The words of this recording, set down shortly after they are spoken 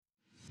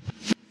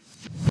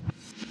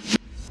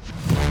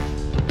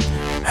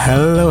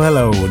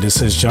Hello.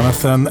 This is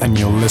Jonathan, and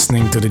you're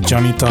listening to the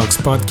Johnny Talks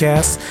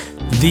podcast,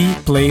 the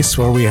place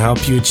where we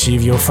help you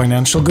achieve your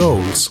financial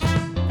goals.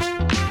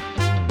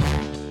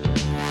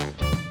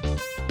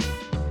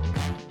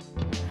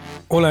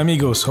 Hola,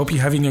 amigos. Hope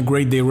you're having a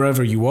great day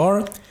wherever you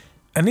are.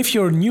 And if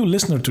you're a new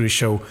listener to the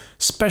show,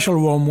 special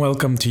warm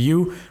welcome to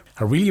you.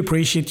 I really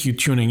appreciate you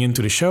tuning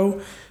into the show.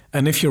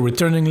 And if you're a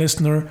returning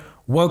listener,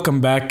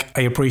 welcome back.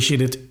 I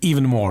appreciate it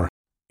even more.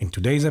 In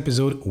today's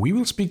episode, we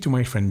will speak to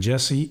my friend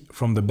Jesse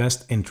from The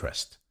Best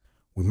Interest.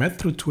 We met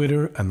through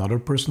Twitter and other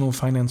personal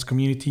finance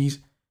communities,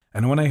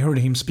 and when I heard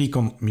him speak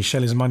on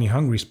Michelle is Money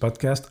Hungry's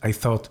podcast, I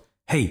thought,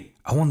 hey,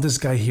 I want this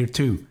guy here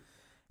too.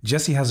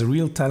 Jesse has a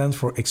real talent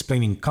for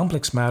explaining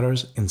complex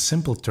matters in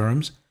simple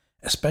terms,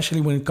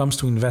 especially when it comes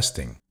to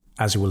investing,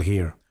 as you will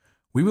hear.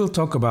 We will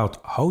talk about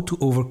how to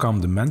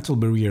overcome the mental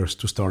barriers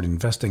to start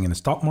investing in the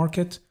stock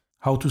market,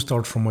 how to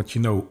start from what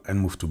you know and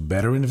move to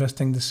better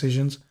investing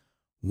decisions,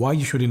 why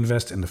you should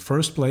invest in the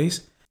first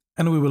place,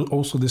 and we will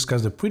also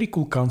discuss the pretty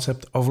cool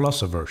concept of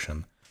loss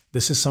aversion.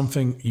 This is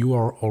something you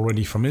are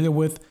already familiar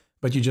with,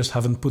 but you just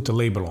haven't put a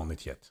label on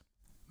it yet.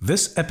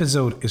 This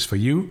episode is for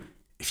you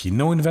if you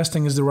know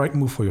investing is the right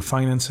move for your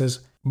finances,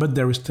 but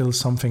there is still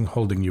something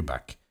holding you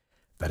back.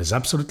 That is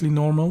absolutely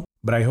normal,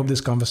 but I hope this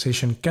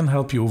conversation can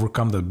help you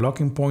overcome that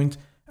blocking point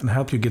and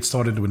help you get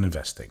started with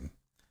investing.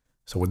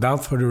 So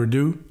without further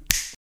ado,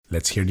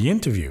 let's hear the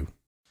interview.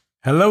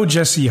 Hello,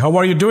 Jesse. How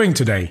are you doing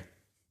today?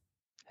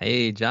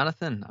 Hey,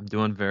 Jonathan, I'm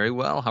doing very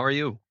well. How are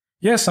you?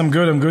 Yes, I'm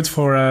good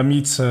for me.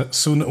 It's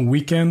soon a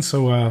weekend,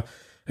 so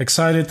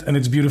excited, and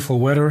it's beautiful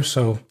weather,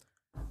 so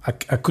I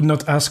could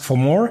not ask for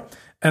more.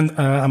 And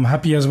I'm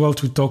happy as well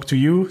to talk to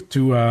you,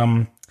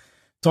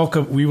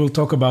 we will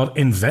talk about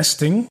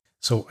investing,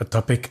 so a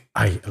topic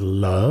I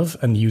love,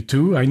 and you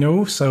too, I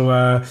know.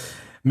 So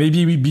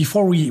maybe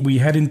before we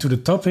head into the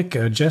topic,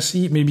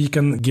 Jesse, maybe you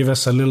can give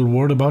us a little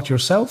word about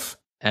yourself?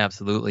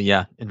 Absolutely,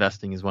 yeah.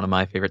 Investing is one of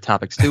my favorite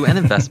topics too, and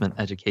investment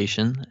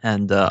education.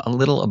 And a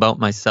little about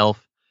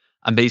myself.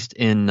 I'm based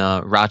in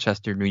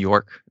Rochester, New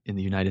York, in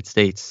the United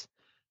States.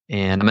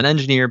 And I'm an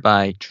engineer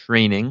by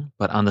training,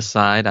 but on the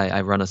side, I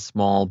run a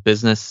small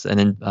business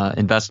and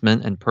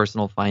investment and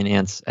personal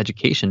finance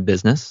education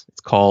business.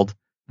 It's called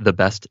The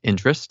Best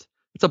Interest.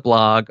 It's a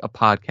blog, a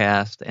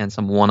podcast, and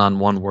some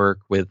one-on-one work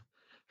with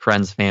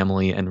friends,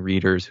 family, and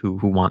readers who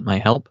want my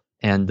help.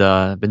 And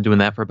I've been doing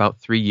that for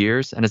about 3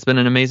 years, and it's been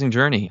an amazing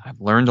journey.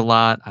 I've learned a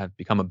lot. I've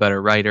become a better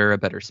writer, a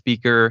better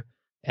speaker,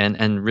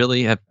 and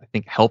really have, I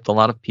think, helped a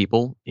lot of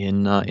people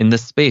in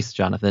this space,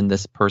 Jonathan,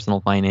 this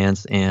personal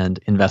finance and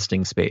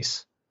investing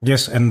space.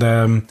 Yes, and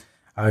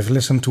I've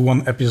listened to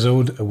one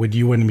episode with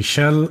you and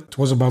Michelle. It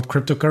was about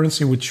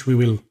cryptocurrency, which we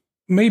will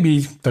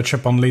maybe touch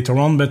upon later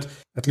on, but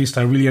at least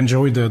I really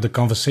enjoyed the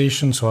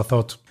conversation. So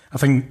I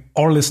think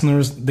our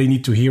listeners, they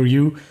need to hear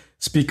you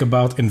speak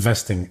about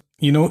investing.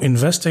 You know,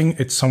 investing,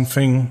 it's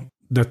something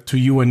that to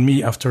you and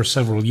me, after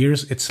several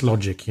years, it's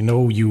logic. You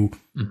know, you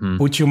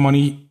put your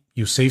money,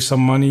 you save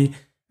some money,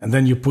 and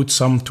then you put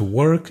some to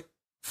work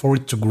for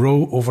it to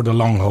grow over the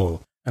long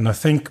haul. And I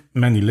think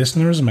many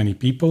listeners, many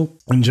people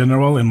in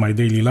general, in my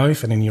daily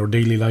life and in your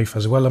daily life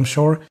as well, I'm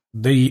sure,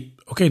 I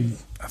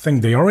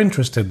think they are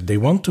interested. They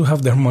want to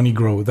have their money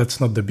grow.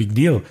 That's not the big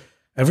deal.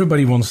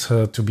 Everybody wants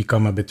to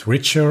become a bit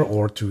richer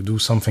or to do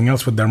something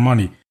else with their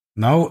money.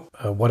 Now,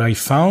 what I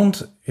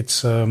found,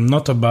 it's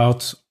not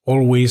about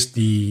always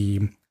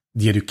the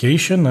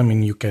education. I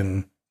mean, you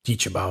can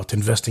teach about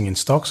investing in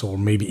stocks or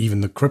maybe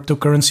even the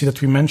cryptocurrency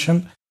that we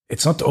mentioned.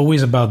 It's not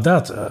always about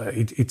that.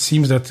 It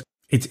seems that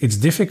it's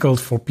difficult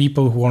for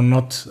people who are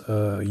not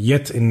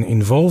yet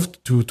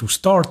involved to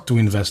start to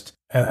invest.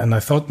 And I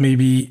thought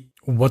maybe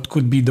what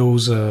could be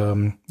those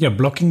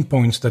blocking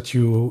points that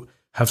you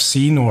have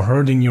seen or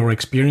heard in your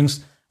experience?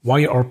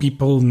 Why are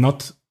people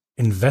not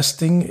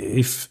investing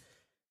if...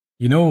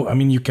 You know, I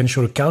mean, you can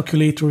show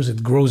calculators,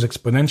 it grows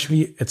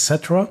exponentially,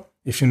 etc.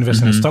 If you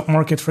invest in the stock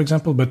market, for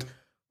example, but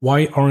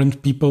why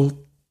aren't people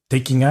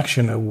taking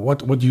action?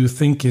 What do you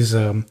think is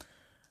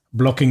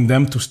blocking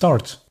them to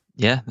start?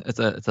 Yeah, it's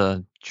a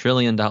 $1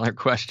 trillion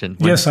question.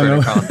 Yes, I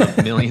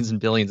know. Millions and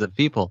billions of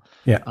people.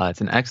 Yeah,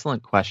 it's an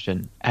excellent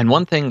question. And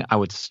one thing I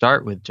would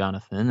start with,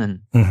 Jonathan,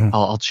 and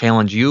I'll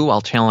challenge you,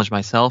 I'll challenge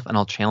myself, and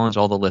I'll challenge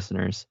all the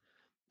listeners,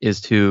 is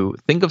to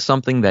think of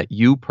something that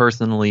you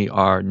personally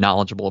are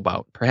knowledgeable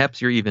about. Perhaps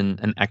you're even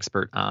an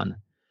expert on.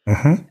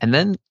 And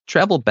then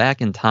travel back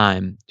in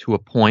time to a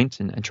point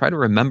and try to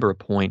remember a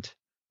point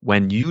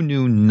when you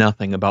knew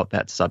nothing about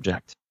that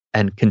subject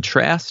and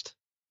contrast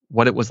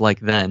what it was like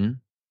then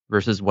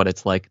versus what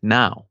it's like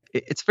now.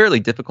 It's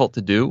fairly difficult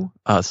to do.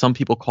 Some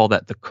people call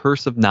that the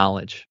curse of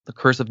knowledge. The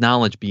curse of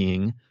knowledge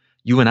being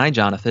you and I,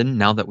 Jonathan,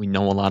 now that we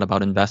know a lot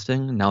about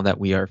investing, now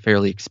that we are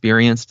fairly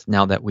experienced,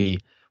 now that we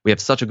have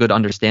such a good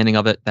understanding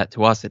of it that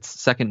to us, it's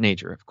second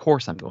nature. Of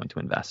course, I'm going to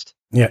invest.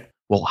 Yeah.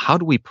 Well, how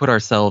do we put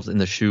ourselves in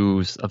the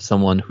shoes of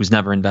someone who's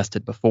never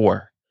invested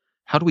before?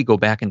 How do we go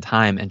back in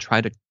time and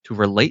try to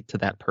relate to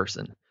that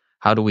person?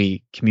 How do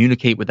we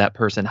communicate with that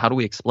person? How do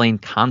we explain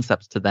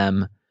concepts to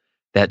them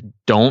that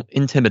don't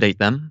intimidate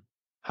them?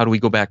 How do we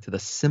go back to the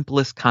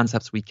simplest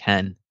concepts we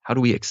can? How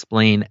do we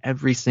explain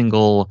every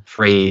single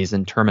phrase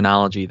and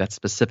terminology that's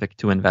specific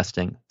to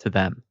investing to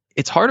them?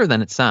 It's harder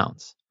than it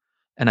sounds.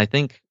 And I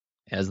think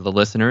as the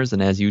listeners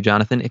and as you,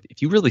 Jonathan,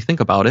 if you really think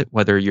about it,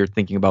 whether you're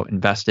thinking about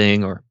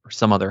investing or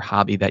some other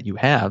hobby that you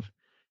have,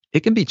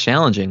 it can be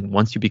challenging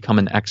once you become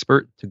an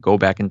expert to go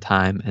back in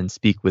time and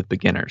speak with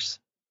beginners.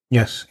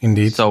 Yes,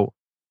 indeed. So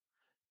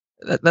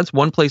that's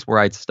one place where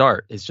I'd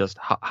start is just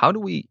how do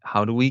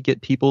we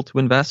get people to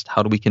invest?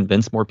 How do we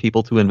convince more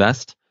people to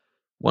invest?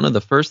 One of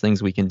the first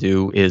things we can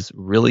do is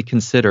really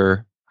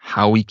consider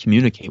how we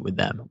communicate with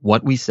them,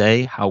 what we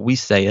say, how we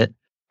say it,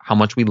 how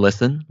much we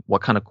listen,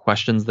 what kind of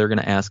questions they're going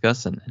to ask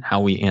us, and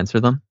how we answer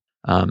them.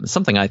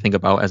 Something I think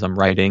about as I'm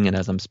writing and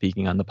as I'm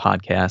speaking on the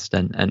podcast,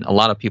 and a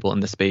lot of people in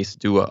the space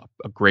do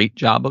a great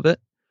job of it.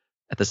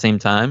 At the same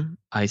time,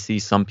 I see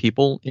some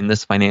people in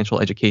this financial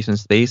education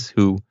space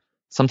who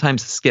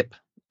sometimes skip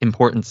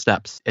important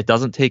steps. It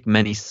doesn't take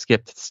many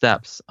skipped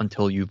steps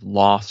until you've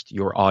lost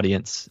your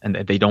audience and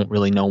they don't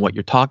really know what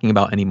you're talking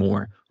about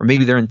anymore, or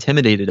maybe they're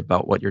intimidated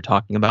about what you're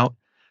talking about.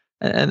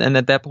 And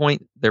at that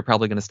point, they're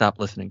probably going to stop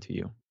listening to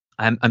you.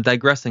 I'm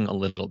digressing a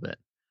little bit.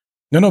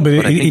 No,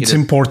 but it's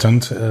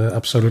important.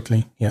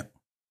 Absolutely. Yeah.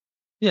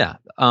 Yeah.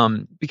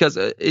 Because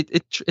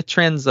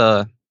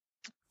we're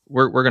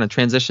going to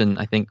transition,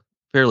 I think,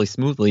 fairly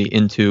smoothly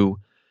into.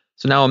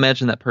 So now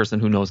imagine that person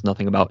who knows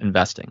nothing about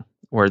investing,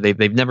 or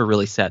they've never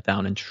really sat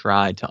down and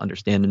tried to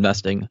understand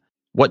investing.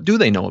 What do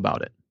they know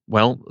about it?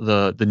 Well,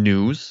 the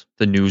news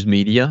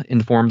media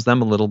informs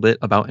them a little bit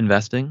about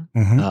investing.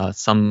 Mm-hmm.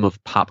 Some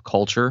of pop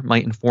culture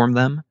might inform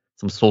them.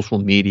 Some social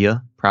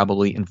media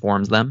probably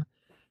informs them.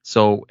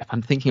 So if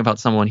I'm thinking about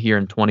someone here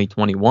in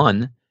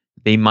 2021,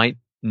 they might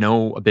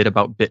know a bit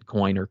about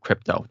Bitcoin or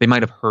crypto. They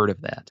might have heard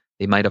of that.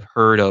 They might have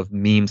heard of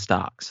meme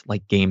stocks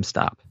like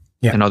GameStop.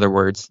 Yeah. In other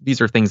words,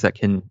 these are things that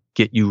can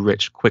get you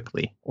rich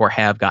quickly or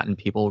have gotten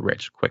people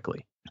rich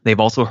quickly. They've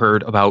also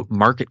heard about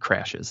market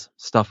crashes,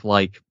 stuff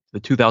like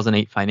the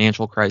 2008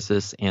 financial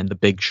crisis and The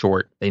Big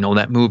Short. They know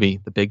that movie,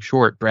 The Big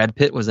Short. Brad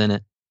Pitt was in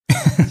it.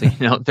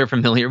 So, they're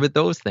familiar with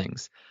those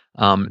things.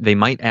 They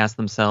might ask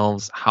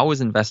themselves, how is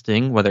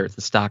investing, whether it's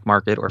the stock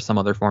market or some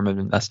other form of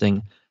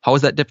investing, how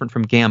is that different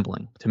from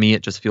gambling? To me,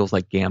 it just feels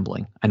like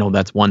gambling. I know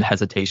that's one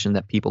hesitation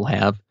that people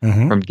have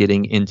from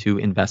getting into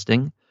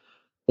investing.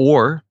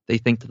 Or they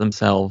think to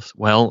themselves,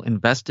 well,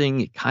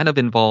 investing kind of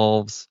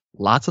involves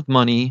lots of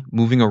money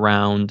moving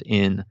around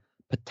in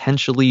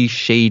potentially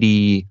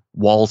shady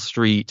Wall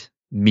Street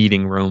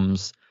meeting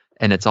rooms,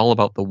 and it's all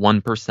about the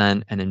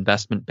 1% and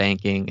investment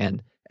banking,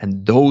 and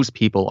those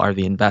people are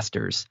the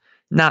investors,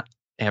 not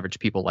average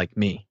people like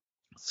me.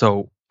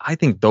 So I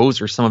think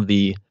those are some of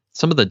the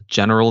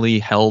generally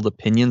held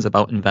opinions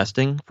about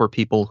investing for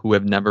people who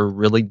have never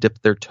really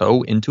dipped their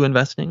toe into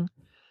investing.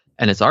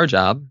 And it's our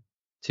job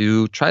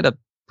to try to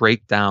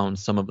break down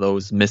some of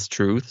those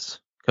mistruths,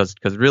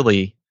 because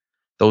really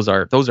those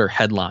are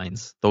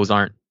headlines. Those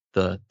aren't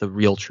the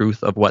real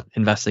truth of what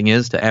investing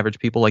is to average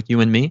people like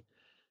you and me.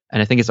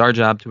 And I think it's our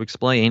job to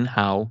explain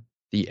how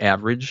the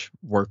average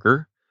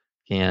worker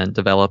can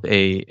develop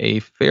a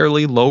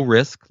fairly low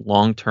risk,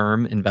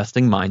 long-term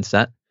investing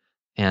mindset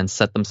and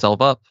set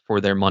themselves up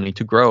for their money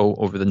to grow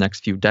over the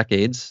next few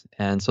decades,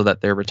 and so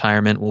that their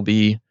retirement will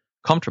be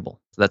comfortable.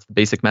 So that's the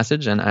basic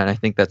message, and I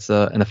think that's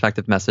an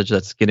effective message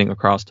that's getting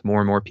across to more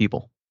and more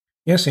people.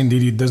 Yes,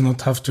 indeed. It does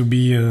not have to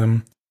be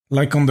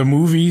like on the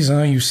movies.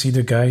 You see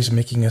the guys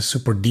making a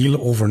super deal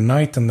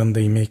overnight and then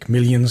they make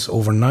millions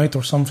overnight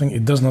or something.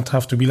 It does not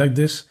have to be like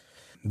this.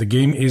 The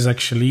game is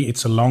actually,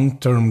 it's a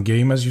long-term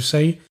game, as you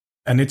say,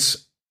 and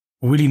it's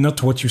really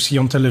not what you see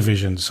on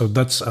television. So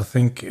that's, I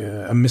think,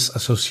 a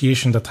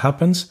misassociation that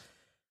happens.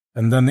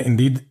 And then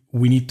indeed,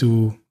 we need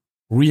to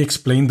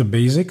re-explain the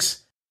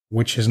basics,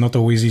 which is not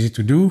always easy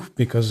to do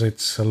because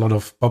it's a lot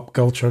of pop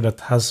culture that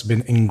has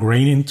been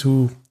ingrained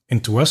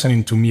into us and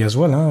into me as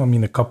well. I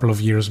mean, a couple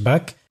of years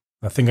back,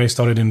 I think I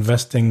started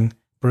investing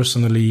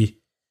personally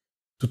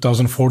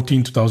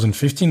 2014,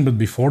 2015. But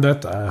before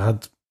that, I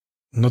had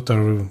not a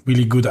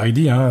really good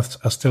idea.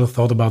 I still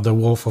thought about the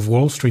Wolf of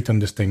Wall Street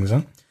and these things.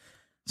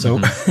 So,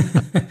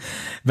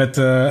 but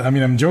I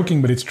mean, I'm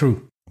joking, but it's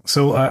true.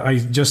 So I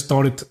just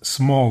started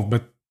small,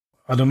 but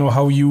I don't know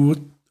how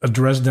you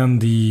address then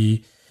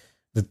the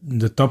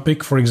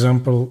topic. For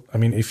example, I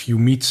mean, if you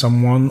meet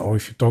someone or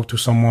if you talk to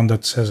someone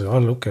that says, oh,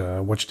 look, I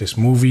watched this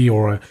movie,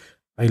 or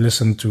I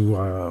listened to,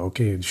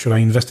 okay, should I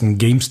invest in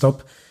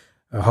GameStop?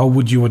 How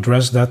would you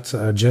address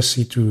that,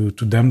 Jesse, to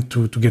them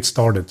to get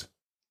started?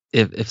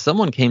 If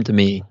someone came to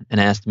me and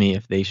asked me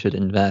if they should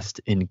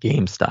invest in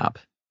GameStop,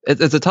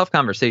 it's a tough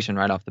conversation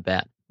right off the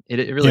bat.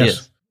 It really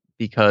is,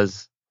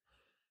 because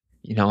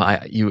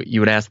you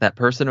would ask that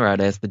person, or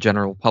I'd ask the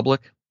general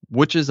public,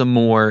 which is a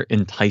more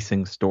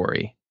enticing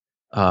story?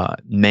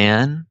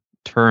 Man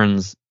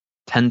turns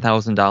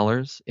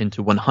 $10,000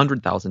 into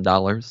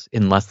 $100,000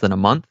 in less than a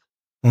month,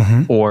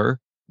 or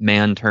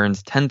man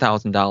turns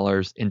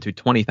 $10,000 into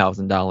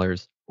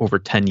 $20,000 over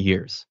 10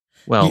 years.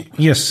 Well,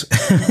 yes.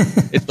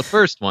 it's the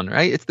first one,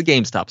 right? It's the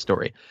GameStop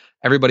story.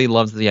 Everybody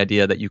loves the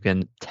idea that you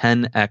can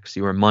 10x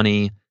your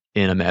money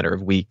in a matter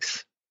of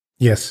weeks.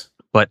 Yes.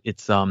 But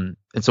it's and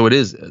so it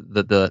is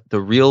the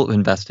real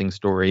investing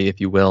story,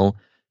 if you will,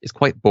 is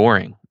quite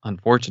boring,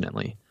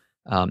 unfortunately.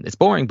 It's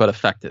boring but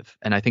effective.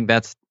 And I think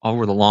that's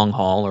over the long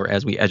haul, or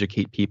as we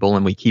educate people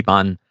and we keep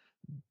on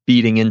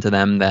beating into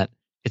them that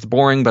it's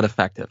boring but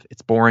effective.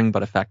 It's boring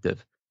but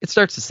effective. It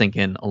starts to sink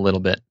in a little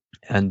bit.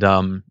 And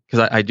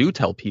because I do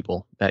tell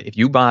people that if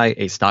you buy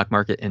a stock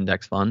market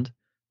index fund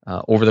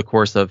over the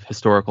course of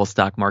historical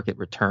stock market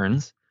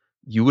returns,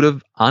 you would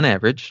have, on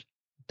average,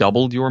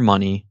 doubled your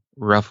money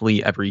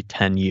roughly every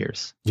 10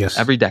 years. Yes.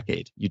 Every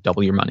decade, you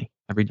double your money.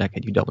 Every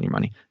decade, you double your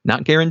money.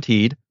 Not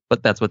guaranteed,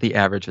 but that's what the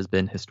average has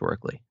been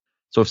historically.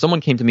 So if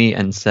someone came to me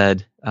and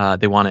said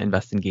they want to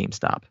invest in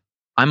GameStop,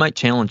 I might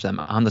challenge them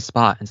on the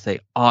spot and say,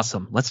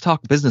 awesome, let's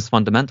talk business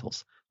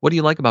fundamentals. What do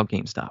you like about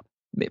GameStop?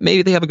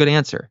 Maybe they have a good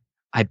answer.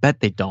 I bet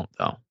they don't,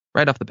 though.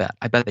 Right off the bat,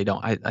 I bet they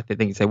don't. I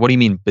think you say, what do you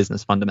mean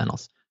business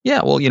fundamentals?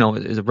 Yeah, well,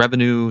 is it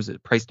revenues, is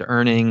it price to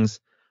earnings?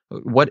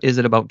 What is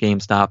it about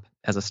GameStop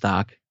as a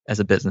stock, as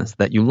a business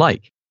that you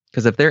like?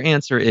 Because if their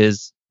answer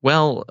is,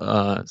 well,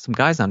 some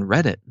guys on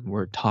Reddit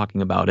were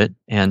talking about it,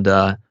 and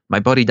my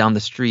buddy down the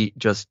street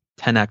just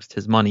 10x'd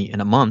his money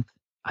in a month,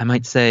 I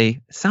might say,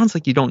 sounds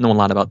like you don't know a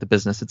lot about the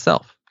business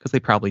itself, because they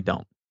probably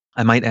don't.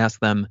 I might ask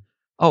them,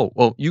 oh,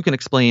 well, you can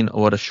explain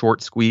what a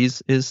short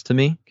squeeze is to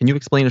me. Can you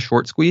explain a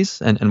short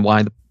squeeze and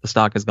why the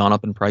stock has gone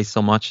up in price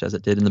so much as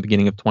it did in the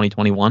beginning of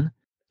 2021?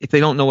 If they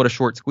don't know what a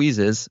short squeeze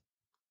is,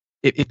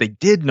 if they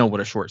did know what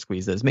a short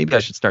squeeze is, maybe I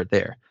should start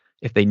there.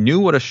 If they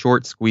knew what a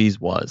short squeeze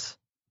was,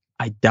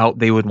 I doubt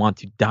they would want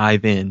to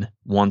dive in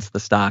once the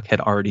stock had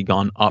already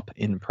gone up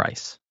in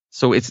price.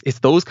 So it's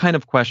those kind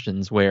of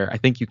questions where I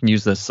think you can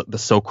use the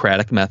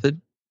Socratic method.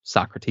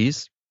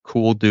 Socrates,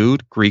 cool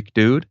dude, Greek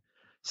dude.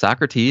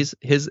 Socrates,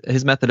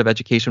 his method of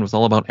education was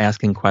all about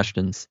asking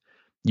questions.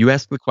 You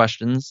ask the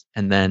questions,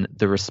 and then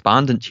the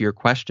respondent to your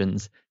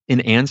questions,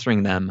 in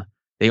answering them,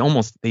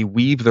 they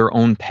weave their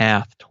own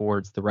path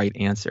towards the right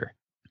answer.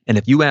 And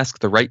if you ask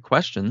the right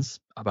questions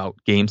about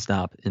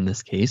GameStop in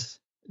this case,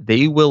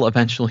 they will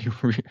eventually,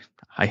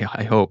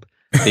 I hope,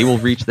 they will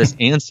reach this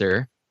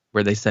answer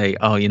where they say,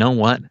 oh, you know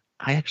what?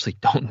 I actually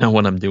don't know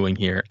what I'm doing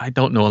here. I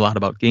don't know a lot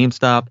about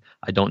GameStop.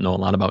 I don't know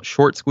a lot about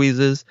short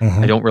squeezes.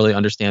 I don't really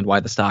understand why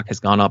the stock has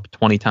gone up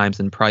 20 times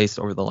in price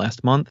over the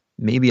last month.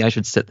 Maybe I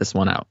should sit this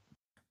one out.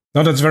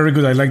 No, that's very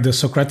good. I like the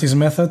Socrates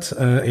method.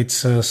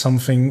 It's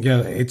something,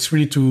 it's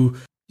really to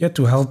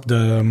help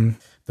the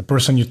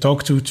person you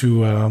talk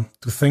to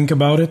think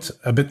about it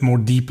a bit more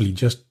deeply.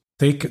 Just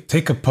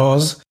take a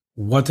pause.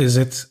 What is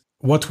it?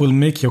 What will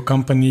make your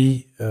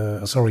company,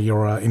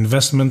 your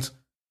investment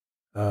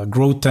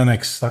grow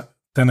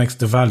 10x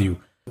the value?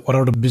 What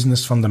are the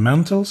business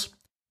fundamentals?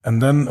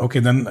 And then,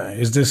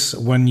 is this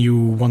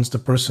once the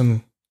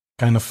person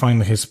kind of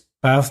find his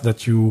path,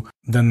 that you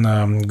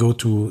then go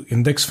to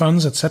index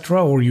funds,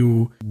 etc., or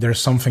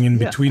there's something in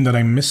between that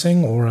I'm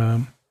missing,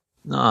 or?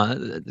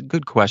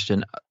 Good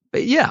question.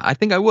 But yeah, I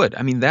think I would.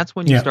 I mean, that's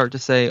when you start to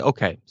say,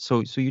 okay,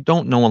 so you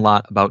don't know a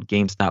lot about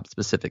GameStop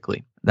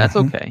specifically. That's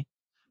okay.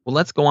 Well,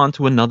 let's go on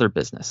to another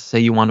business. Say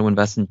you want to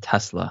invest in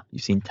Tesla.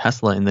 You've seen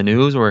Tesla in the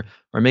news, or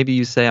maybe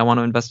you say I want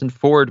to invest in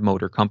Ford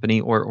Motor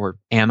Company or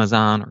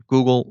Amazon or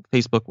Google,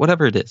 Facebook,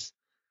 whatever it is.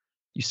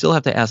 You still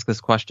have to ask this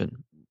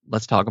question.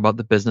 Let's talk about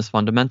the business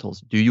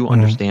fundamentals. Do you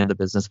understand the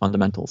business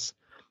fundamentals?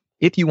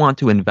 If you want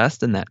to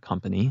invest in that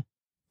company,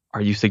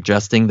 are you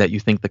suggesting that you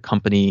think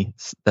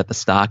that the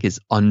stock is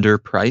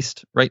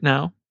underpriced right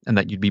now and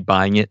that you'd be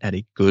buying it at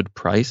a good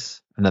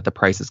price and that the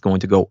price is going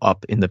to go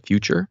up in the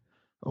future?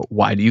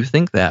 Why do you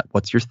think that?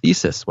 What's your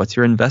thesis? What's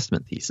your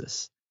investment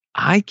thesis?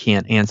 I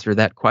can't answer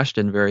that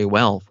question very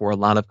well for a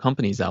lot of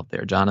companies out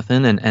there,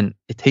 Jonathan, and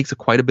it takes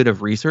quite a bit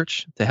of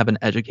research to have an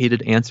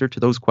educated answer to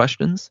those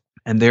questions.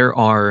 And there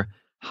are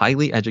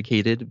highly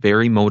educated,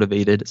 very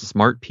motivated,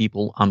 smart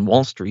people on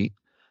Wall Street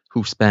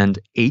who spend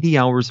 80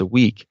 hours a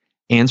week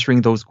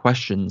answering those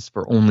questions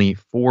for only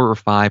 4 or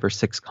 5 or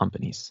 6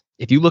 companies.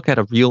 If you look at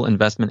a real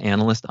investment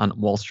analyst on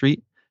Wall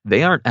Street,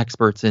 they aren't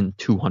experts in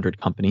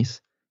 200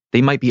 companies.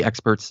 They might be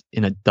experts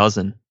in a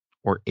dozen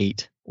or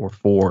 8 or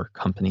 4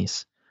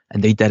 companies,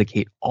 and they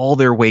dedicate all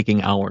their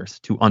waking hours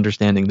to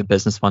understanding the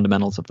business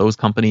fundamentals of those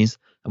companies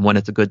and when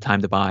it's a good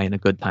time to buy and a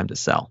good time to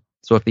sell.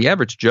 So if the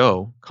average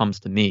Joe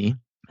comes to me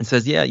and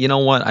says, yeah, you know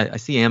what, I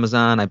see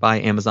Amazon, I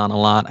buy Amazon a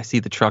lot, I see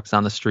the trucks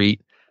on the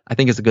street, I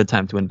think it's a good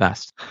time to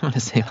invest. I'm going to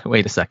say,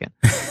 wait a second.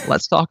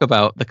 Let's talk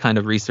about the kind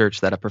of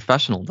research that a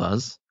professional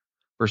does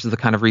versus the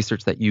kind of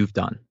research that you've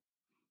done.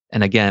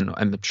 And again,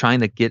 I'm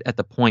trying to get at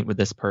the point with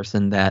this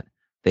person that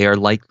they are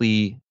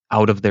likely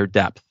out of their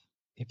depth,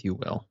 if you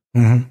will,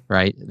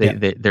 right?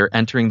 They're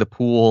entering the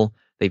pool,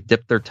 they've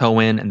dipped their toe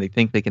in, and they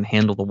think they can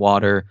handle the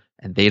water,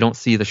 and they don't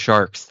see the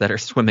sharks that are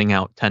swimming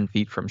out 10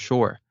 feet from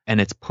shore. And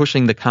it's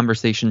pushing the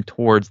conversation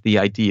towards the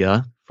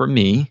idea, for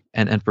me,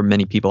 and for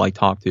many people I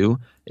talk to,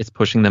 it's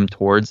pushing them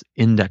towards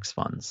index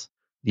funds.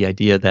 The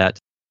idea that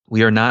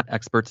We are not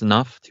experts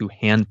enough to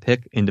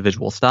handpick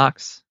individual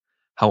stocks.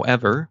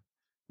 However,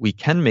 we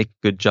can make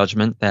good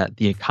judgment that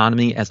the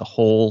economy as a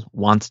whole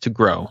wants to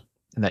grow,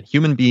 and that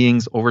human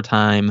beings over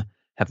time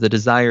have the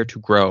desire to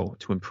grow,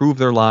 to improve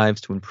their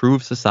lives, to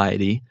improve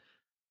society,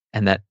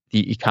 and that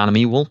the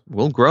economy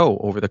will grow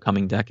over the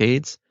coming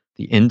decades.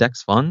 The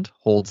index fund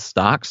holds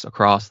stocks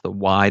across the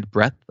wide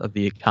breadth of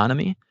the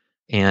economy,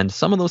 and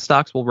some of those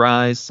stocks will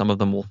rise, some of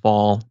them will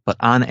fall, but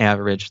on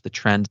average, the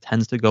trend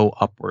tends to go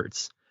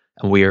upwards.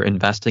 And we are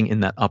investing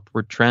in that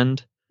upward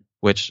trend,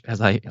 which,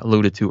 as I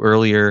alluded to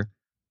earlier,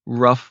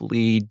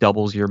 roughly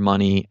doubles your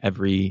money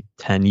every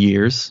 10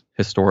 years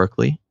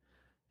historically.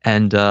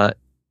 And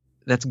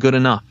that's good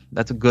enough.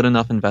 That's a good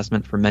enough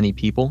investment for many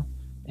people.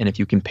 And if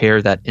you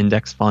compare that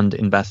index fund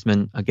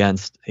investment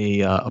against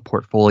a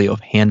portfolio of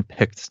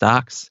hand-picked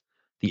stocks,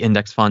 the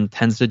index fund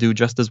tends to do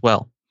just as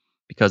well,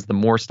 because the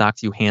more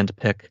stocks you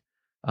hand-pick,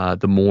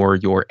 the more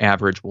your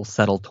average will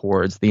settle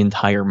towards the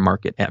entire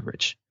market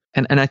average.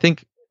 And I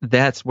think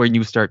that's where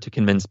you start to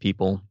convince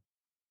people,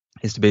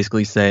 is to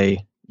basically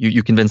say,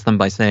 you convince them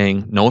by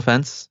saying, no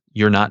offense,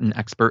 you're not an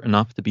expert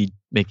enough to be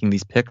making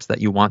these picks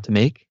that you want to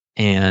make.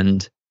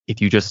 And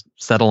if you just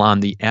settle on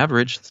the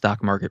average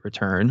stock market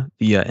return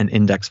via an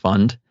index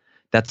fund,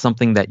 that's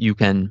something that you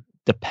can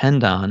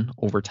depend on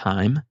over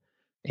time.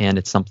 And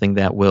it's something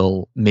that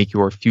will make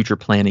your future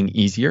planning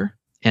easier,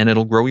 and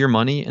it'll grow your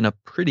money in a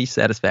pretty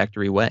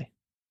satisfactory way.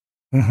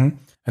 Mm-hmm.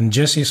 And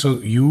Jesse, so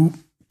you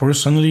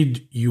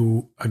personally,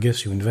 I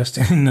guess you invest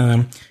in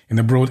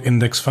a broad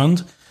index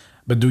fund,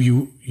 but do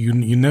you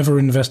never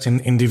invest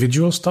in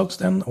individual stocks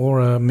then,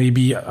 or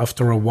maybe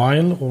after a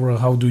while, or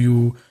how do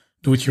you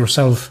do it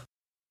yourself?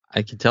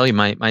 I can tell you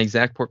my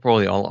exact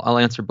portfolio. I'll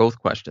answer both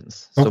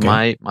questions. So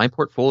my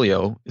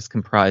portfolio is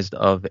comprised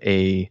of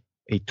a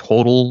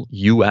total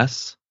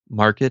U.S.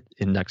 market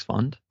index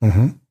fund,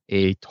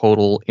 a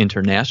total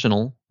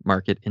international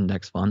market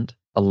index fund,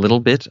 a little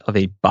bit of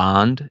a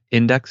bond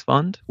index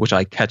fund, which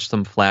I catch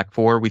some flack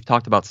for. We've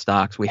talked about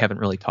stocks. We haven't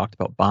really talked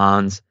about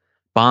bonds.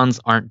 Bonds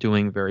aren't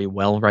doing very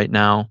well right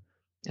now.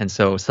 And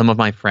so some of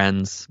my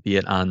friends, be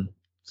it on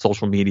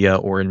social media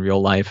or in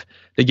real life,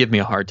 they give me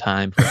a hard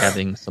time for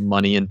having some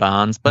money in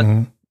bonds, but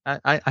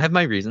I have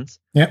my reasons.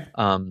 Yeah.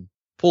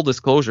 Full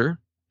disclosure,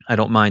 I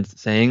don't mind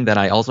saying that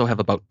I also have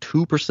about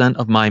 2%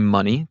 of my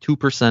money,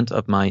 2%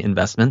 of my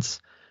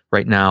investments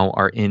right now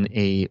are in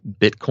a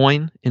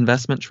Bitcoin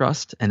investment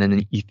trust and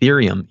an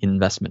Ethereum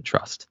investment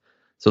trust.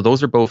 So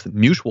those are both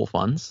mutual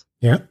funds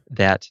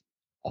that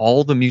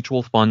all the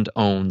mutual fund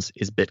owns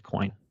is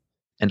Bitcoin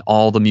and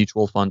all the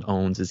mutual fund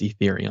owns is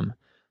Ethereum.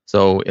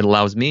 So it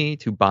allows me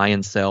to buy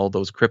and sell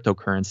those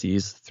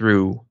cryptocurrencies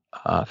through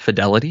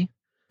Fidelity.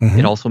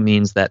 It also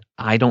means that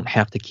I don't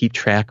have to keep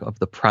track of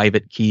the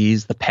private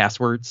keys, the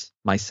passwords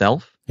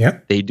myself.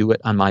 They do it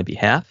on my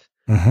behalf.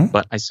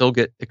 But I still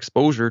get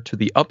exposure to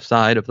the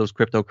upside of those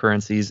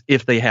cryptocurrencies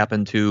if they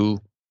happen to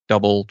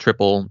double,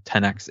 triple,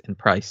 10x in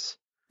price.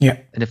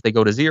 And if they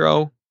go to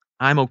zero,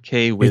 I'm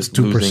okay with it's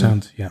 2%,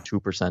 losing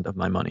 2% of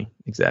my money.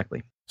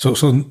 Exactly.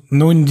 So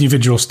no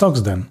individual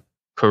stocks then?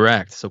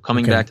 Correct. So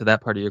coming back to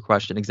that part of your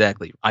question,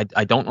 exactly.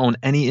 I don't own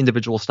any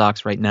individual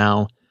stocks right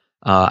now.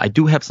 I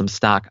do have some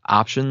stock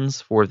options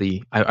for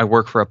I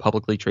work for a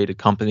publicly traded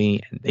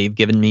company, and they've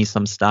given me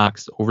some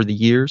stocks over the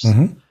years,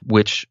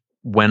 which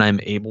when I'm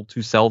able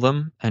to sell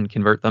them and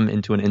convert them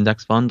into an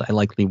index fund, I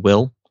likely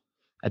will.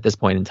 At this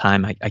point in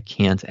time, I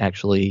can't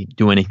actually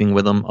do anything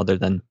with them other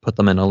than put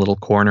them in a little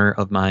corner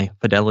of my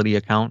Fidelity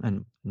account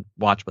and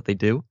watch what they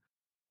do.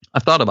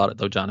 I've thought about it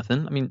though,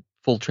 Jonathan. I mean,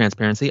 full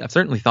transparency, I've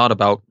certainly thought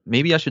about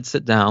maybe I should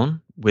sit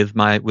down with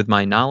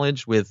my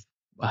knowledge, with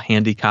a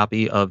handy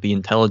copy of The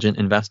Intelligent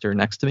Investor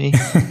next to me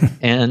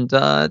and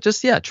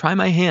just try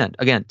my hand.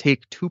 Again,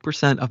 take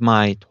 2% of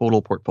my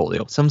total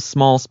portfolio, some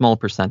small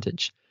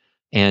percentage,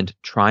 and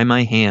try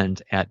my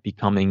hand at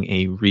becoming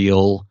a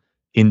real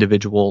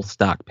individual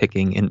stock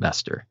picking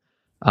investor.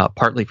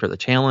 Partly for the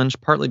challenge,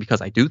 partly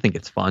because I do think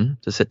it's fun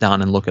to sit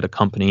down and look at a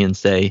company and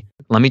say,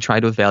 let me try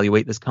to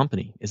evaluate this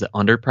company. Is it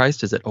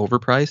underpriced? Is it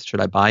overpriced?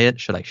 Should I buy it?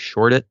 Should I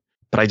short it?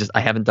 But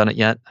I haven't done it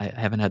yet. I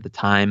haven't had the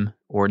time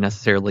or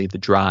necessarily the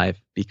drive,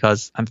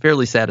 because I'm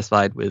fairly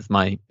satisfied with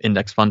my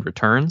index fund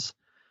returns.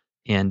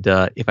 And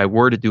if I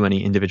were to do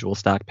any individual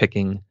stock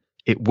picking,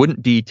 it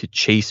wouldn't be to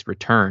chase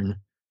return.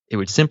 It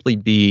would simply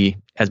be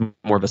as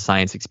more of a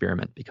science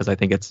experiment, because I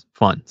think it's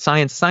fun.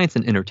 Science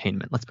and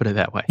entertainment. Let's put it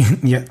that way.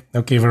 Yeah.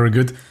 Okay. Very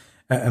good.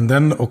 And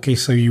then,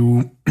 so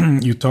you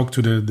talk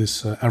to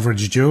this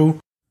average Joe,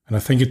 and I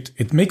think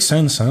it makes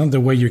sense, the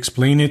way you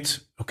explain it.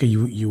 Okay,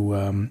 you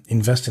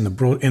invest in a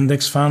broad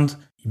index fund.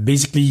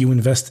 Basically, you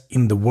invest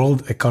in the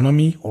world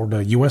economy or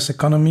the US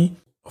economy.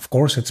 Of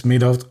course, it's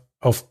made out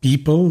of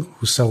people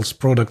who sells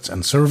products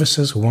and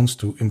services, who wants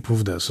to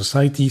improve the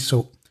society.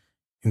 So,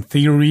 in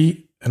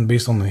theory, and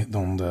based on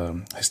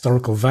the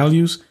historical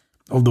values,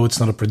 although it's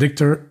not a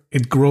predictor,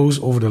 it grows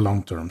over the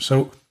long term.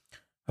 So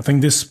I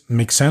think this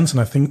makes sense, and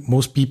I think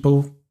most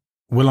people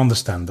will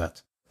understand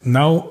that.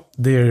 Now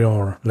they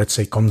are, let's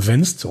say,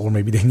 convinced, or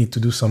maybe they need to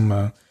do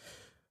some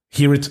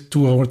hear it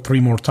 2 or 3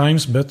 more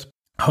times, but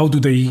how do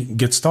they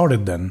get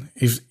started then,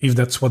 if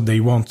that's what they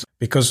want?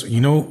 Because,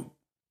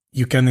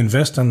 you can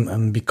invest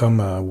and become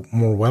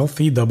more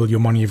wealthy, double your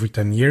money every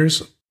 10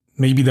 years.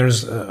 Maybe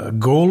there's a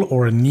goal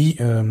or a need,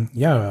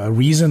 a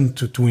reason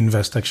to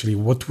invest actually.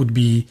 What would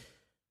be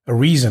a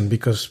reason?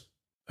 Because,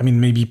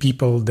 maybe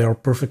people, they're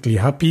perfectly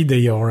happy.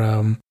 They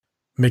are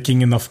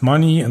making enough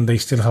money and they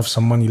still have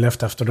some money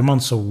left after the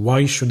month. So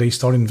why should they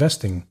start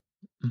investing?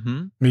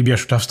 Mm-hmm. Maybe I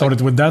should have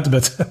started with that,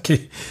 but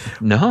okay.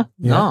 No.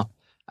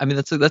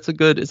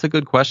 It's a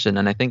good question.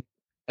 And I think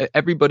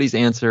everybody's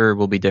answer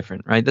will be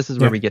different, right? This is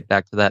where we get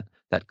back to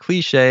that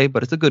cliche,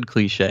 but it's a good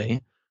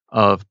cliche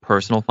of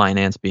personal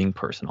finance being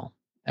personal.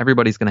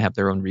 Everybody's going to have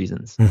their own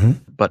reasons. Mm-hmm.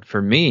 But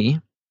for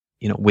me,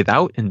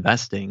 without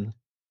investing,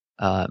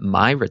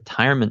 my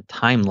retirement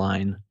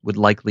timeline would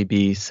likely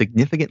be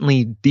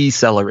significantly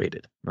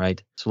decelerated,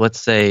 right? So let's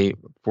say,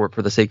 for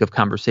the sake of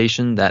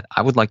conversation, that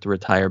I would like to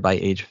retire by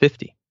age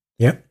 50.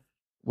 Yeah.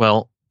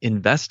 Well,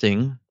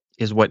 investing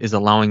is what is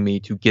allowing me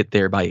to get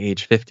there by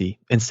age 50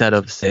 instead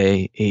of,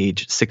 say,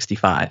 age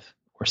 65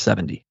 or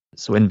 70.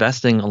 So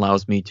investing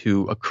allows me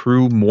to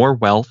accrue more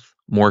wealth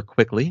more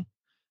quickly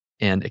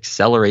and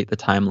accelerate the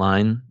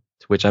timeline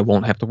to which I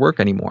won't have to work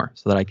anymore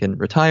so that I can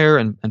retire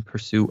and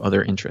pursue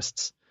other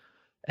interests.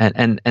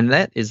 And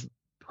that is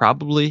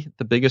probably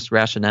the biggest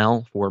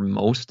rationale for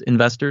most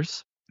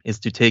investors, is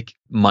to take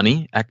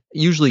money,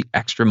 usually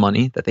extra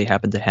money that they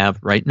happen to have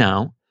right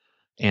now.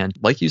 And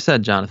like you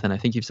said, Jonathan, I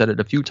think you've said it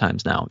a few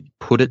times now,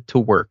 put it to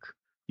work.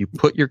 You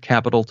put your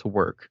capital to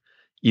work,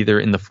 either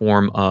in the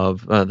form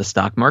of the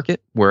stock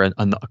market, where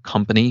a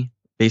company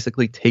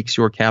basically takes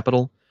your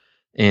capital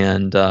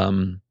and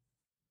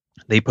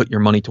they put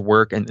your money to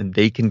work, and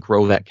they can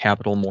grow that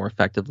capital more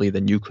effectively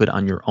than you could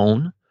on your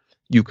own.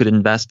 You could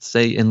invest,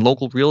 say, in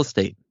local real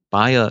estate,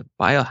 buy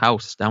a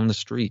house down the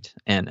street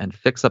and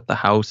fix up the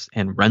house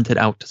and rent it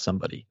out to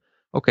somebody.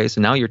 Okay,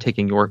 so now you're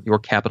taking your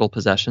capital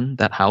possession,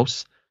 that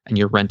house, and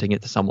you're renting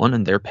it to someone,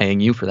 and they're paying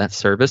you for that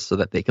service so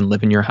that they can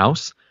live in your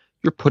house.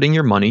 You're putting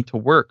your money to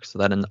work so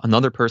that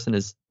another person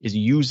is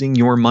using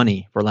your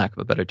money, for lack of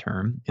a better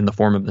term, in the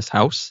form of this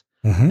house,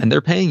 and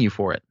they're paying you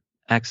for it.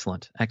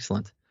 Excellent.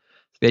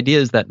 The idea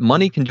is that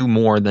money can do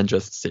more than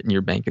just sit in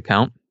your bank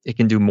account. It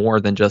can do more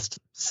than just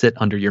sit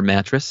under your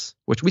mattress,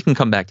 which we can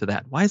come back to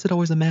that. Why is it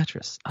always a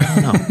mattress? I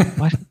don't know.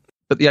 Why?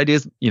 But the idea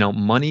is,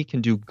 money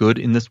can do good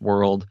in this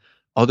world.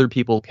 Other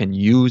people can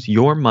use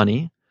your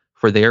money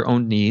for their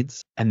own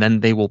needs, and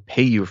then they will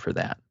pay you for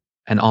that.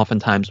 And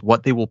oftentimes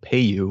what they will pay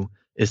you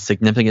is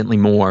significantly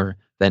more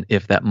than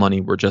if that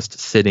money were just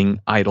sitting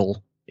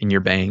idle in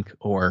your bank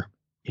or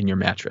in your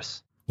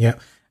mattress. Yeah.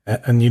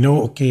 And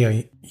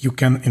you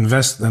can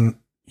invest and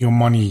your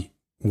money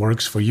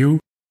works for you.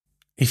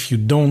 If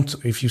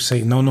you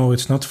say, no,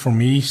 it's not for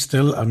me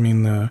still,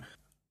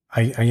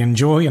 I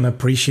enjoy and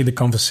appreciate the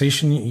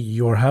conversation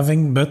you're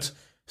having, but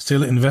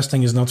still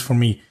investing is not for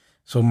me.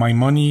 So my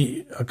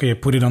money, I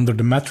put it under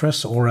the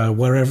mattress or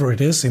wherever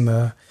it is in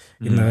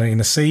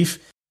a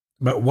safe.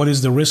 But what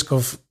is the risk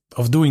of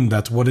doing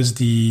that? What is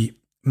the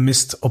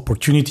missed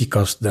opportunity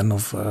cost then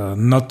of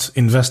not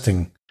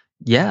investing?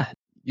 Yeah,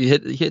 you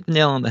hit the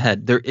nail on the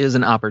head. There is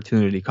an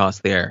opportunity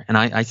cost there, and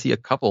I see a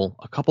couple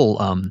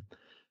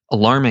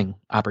alarming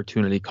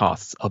opportunity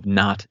costs of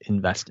not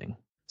investing.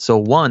 So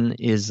one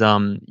is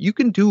you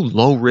can do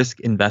low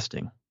risk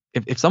investing.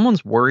 If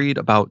someone's worried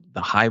about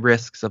the high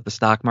risks of the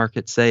stock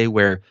market, say,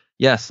 where,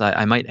 yes,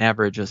 I might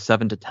average a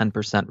 7 to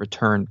 10%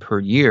 return per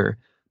year,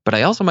 but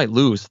I also might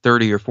lose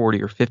 30 or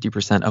 40 or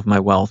 50% of my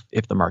wealth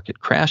if the market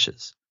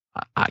crashes.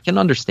 I can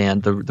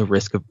understand the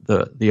risk of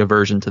the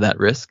aversion to that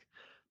risk,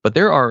 but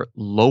there are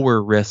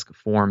lower risk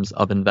forms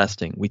of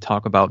investing. We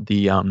talk about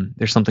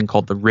there's something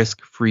called the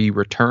risk-free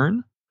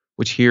return,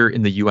 which here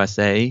in the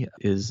USA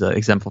is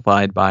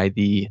exemplified by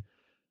the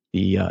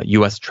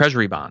U.S.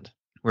 Treasury bond,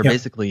 where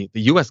basically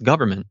the U.S.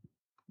 government,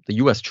 the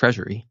U.S.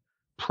 Treasury,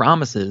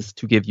 promises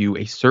to give you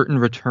a certain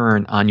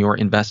return on your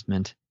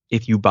investment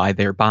if you buy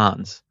their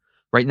bonds.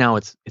 Right now,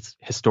 it's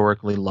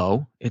historically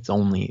low. It's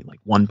only like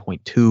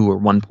 1.2 or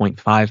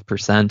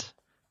 1.5%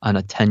 on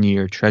a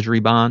 10-year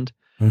Treasury bond,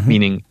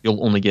 meaning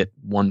you'll only get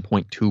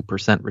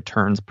 1.2%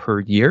 returns per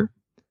year.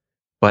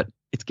 But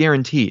it's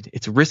guaranteed.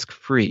 It's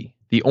risk-free.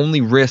 The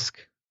only risk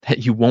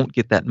that you won't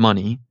get that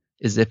money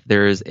is if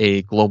there is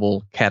a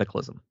global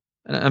cataclysm.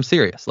 And I'm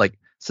serious. Like,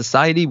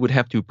 society would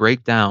have to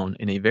break down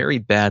in a very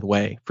bad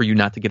way for you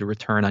not to get a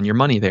return on your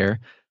money there.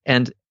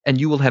 And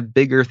you will have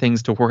bigger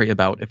things to worry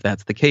about if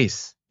that's the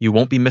case. You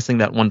won't be missing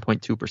that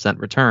 1.2%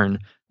 return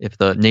if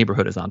the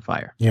neighborhood is on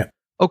fire. Yeah.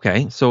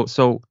 Okay,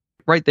 so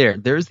right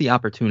there's the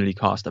opportunity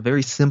cost, a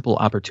very simple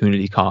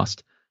opportunity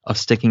cost of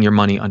sticking your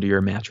money under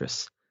your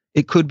mattress.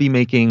 It could be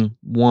making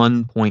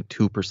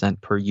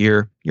 1.2% per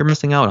year. You're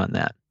missing out on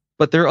that.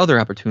 But there are other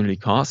opportunity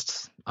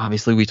costs.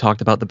 Obviously, we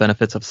talked about the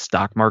benefits of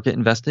stock market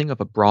investing,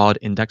 of a broad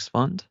index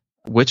fund,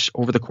 which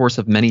over the course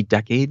of many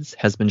decades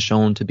has been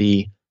shown to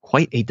be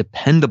quite a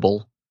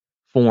dependable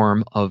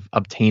form of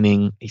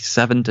obtaining a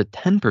 7 to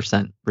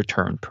 10%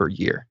 return per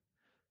year.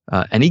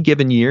 Any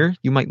given year,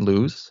 you might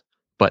lose,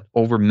 but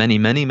over many,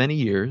 many, many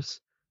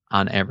years,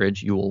 on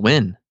average, you will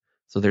win.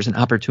 So there's an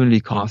opportunity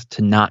cost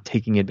to not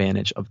taking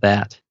advantage of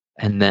that.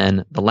 And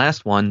then the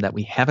last one that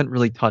we haven't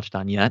really touched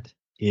on yet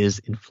is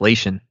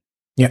inflation.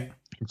 Yeah.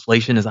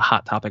 Inflation is a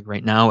hot topic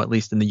right now, at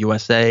least in the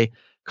USA,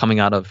 coming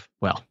out of,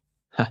 well,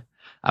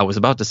 I was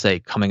about to say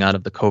coming out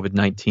of the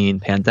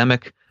COVID-19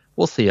 pandemic.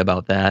 We'll see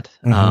about that.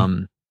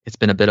 Mm-hmm. It's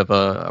been a bit of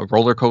a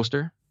roller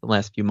coaster the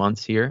last few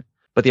months here.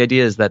 But the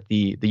idea is that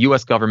the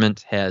U.S.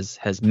 government has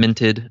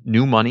minted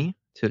new money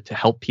to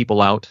help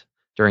people out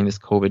during this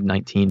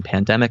COVID-19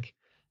 pandemic.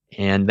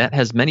 And that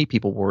has many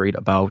people worried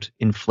about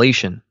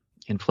inflation.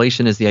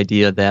 Inflation is the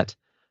idea that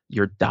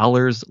your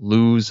dollars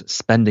lose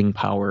spending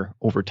power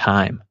over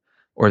time,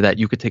 or that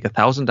you could take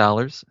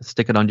 $1,000,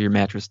 stick it under your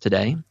mattress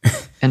today,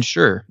 and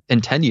sure,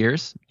 in 10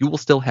 years, you will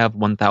still have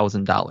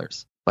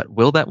 $1,000. But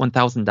will that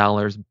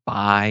 $1,000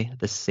 buy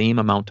the same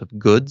amount of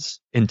goods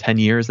in 10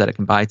 years that it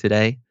can buy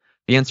today?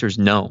 The answer is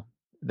no,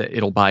 that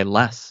it'll buy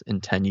less in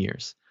 10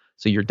 years.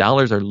 So your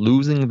dollars are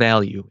losing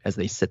value as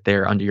they sit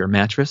there under your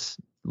mattress,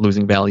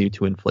 losing value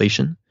to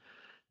inflation.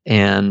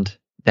 And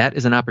that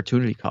is an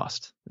opportunity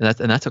cost.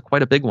 And that's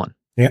quite a big one.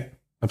 Yeah,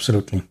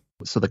 absolutely.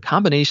 So the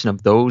combination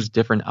of those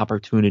different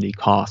opportunity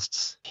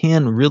costs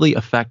can really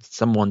affect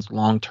someone's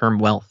long-term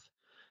wealth.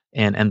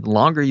 And the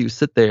longer you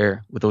sit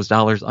there with those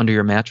dollars under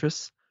your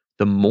mattress,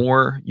 the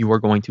more you are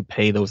going to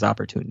pay those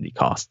opportunity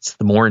costs.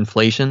 The more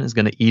inflation is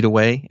going to eat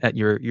away at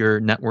your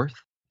net worth,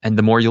 and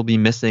the more you'll be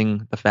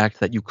missing the fact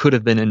that you could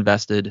have been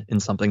invested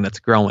in something that's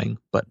growing,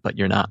 but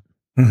you're not.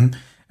 Mm-hmm.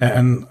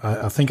 And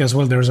I think as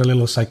well there's a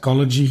little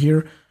psychology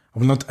here. I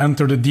will not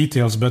enter the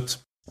details, but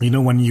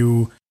when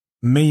you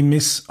may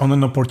miss on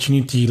an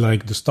opportunity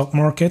like the stock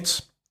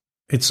market,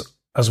 it's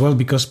as well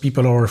because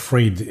people are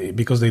afraid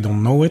because they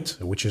don't know it,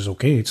 which is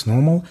okay, it's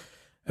normal.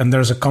 And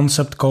there's a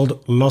concept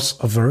called loss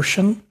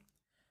aversion,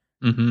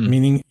 mm-hmm.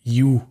 meaning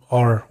you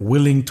are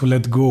willing to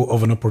let go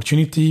of an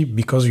opportunity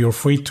because you're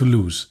afraid to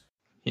lose.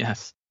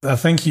 Yes. I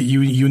think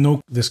you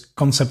know this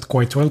concept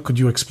quite well. Could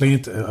you explain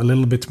it a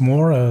little bit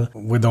more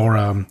with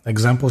our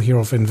example here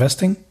of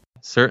investing?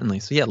 Certainly.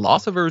 So yeah,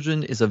 loss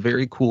aversion is a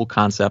very cool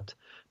concept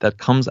that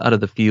comes out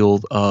of the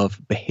field of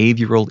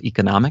behavioral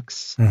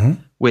economics,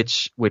 mm-hmm.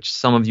 which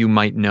some of you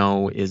might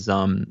know is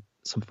some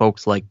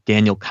folks like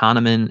Daniel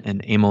Kahneman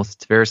and Amos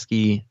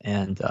Tversky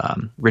and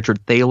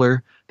Richard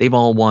Thaler. They've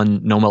all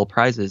won Nobel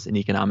Prizes in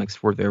economics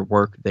for their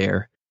work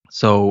there.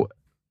 So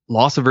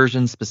loss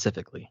aversion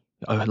specifically.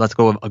 Let's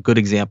go with a good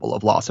example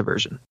of loss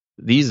aversion.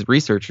 These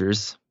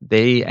researchers,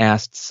 they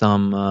asked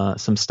some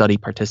study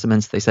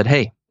participants, they said,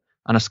 hey,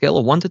 on a scale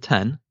of 1 to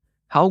 10,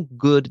 how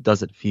good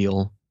does it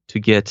feel to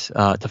get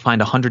to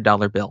find a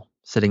 $100 bill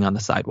sitting on the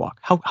sidewalk?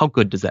 How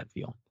good does that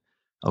feel?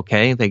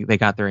 Okay, they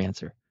got their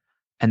answer.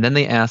 And then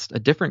they asked a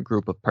different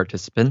group of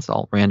participants,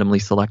 all randomly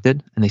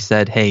selected, and they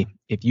said, hey,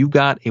 if you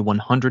got a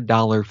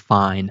 $100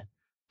 fine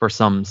for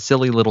some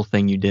silly little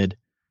thing you did,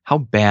 how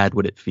bad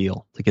would it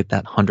feel to get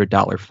that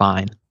 $100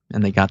 fine?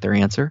 And they got their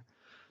answer.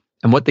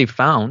 And what they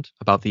found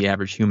about the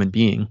average human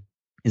being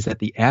is that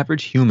the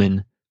average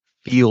human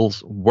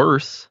feels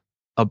worse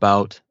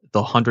about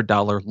the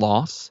 $100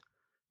 loss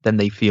than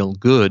they feel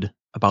good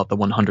about the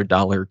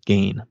 $100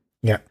 gain.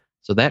 Yeah.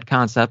 So that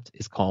concept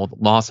is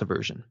called loss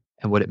aversion.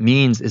 And what it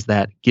means is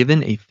that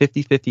given a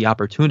 50-50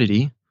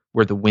 opportunity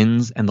where the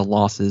wins and the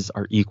losses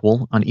are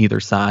equal on either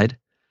side,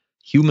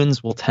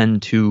 humans will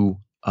tend to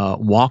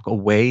walk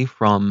away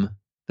from,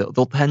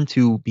 they'll tend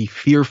to be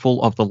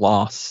fearful of the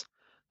loss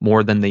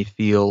more than they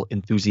feel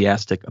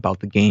enthusiastic about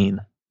the gain.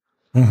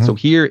 Mm-hmm. So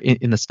here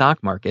in the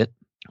stock market,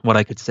 what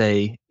I could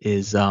say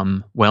is,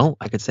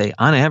 I could say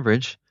on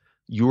average,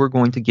 you are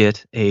going to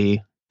get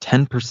a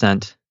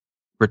 10%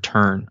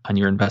 return on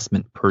your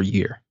investment per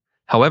year.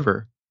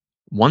 However,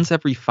 once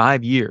every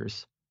 5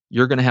 years,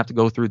 you're going to have to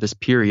go through this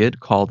period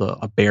called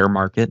a bear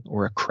market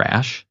or a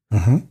crash,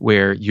 mm-hmm.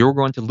 where you're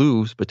going to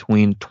lose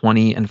between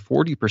 20 and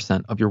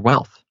 40% of your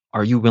wealth.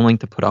 Are you willing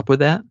to put up with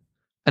that?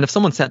 And if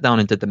someone sat down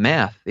and did the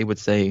math, they would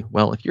say,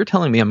 well, if you're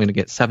telling me I'm going to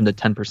get 7 to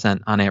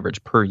 10% on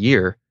average per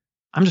year,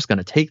 I'm just going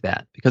to take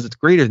that because it's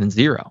greater than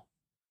zero,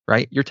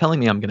 right? You're telling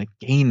me I'm going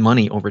to gain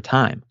money over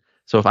time.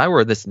 So if I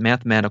were this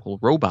mathematical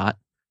robot,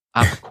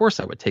 of course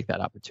I would take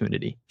that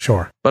opportunity.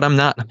 Sure. But I'm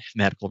not a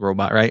mathematical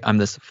robot, right? I'm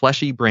this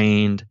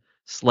fleshy-brained,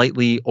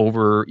 slightly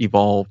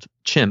over-evolved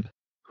chimp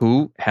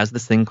who has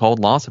this thing called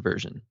loss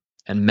aversion.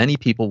 And many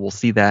people will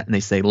see that and they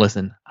say,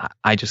 listen,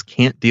 I just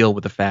can't deal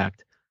with the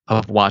fact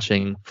of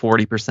watching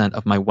 40%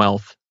 of my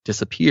wealth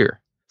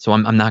disappear. So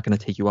I'm not going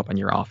to take you up on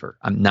your offer.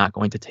 I'm not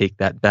going to take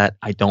that bet.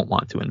 I don't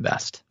want to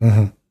invest.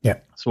 Mm-hmm. Yeah.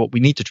 So what we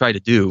need to try to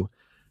do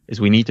is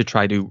we need to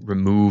try to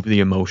remove the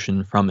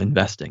emotion from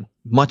investing.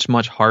 Much,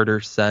 much harder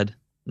said.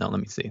 No, let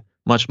me see.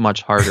 Much,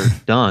 much harder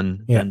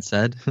done than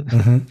said.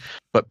 Mm-hmm.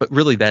 But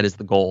really that is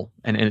the goal.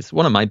 And it's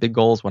one of my big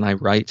goals when I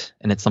write,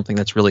 and it's something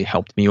that's really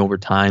helped me over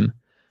time.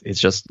 It's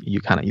just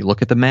you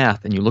look at the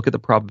math and you look at the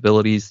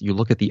probabilities, you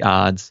look at the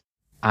odds.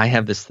 I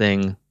have this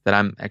thing that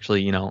I'm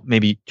actually,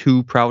 maybe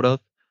too proud of,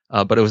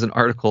 but it was an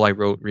article I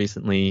wrote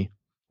recently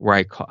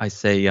where I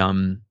say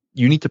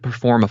you need to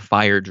perform a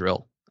fire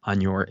drill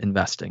on your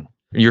investing.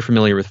 You're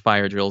familiar with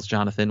fire drills,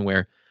 Jonathan,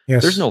 where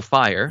there's no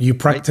fire. You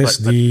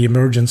practice right? the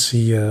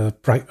emergency,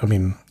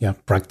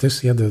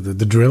 practice,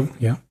 the drill,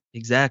 yeah.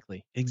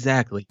 Exactly.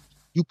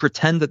 You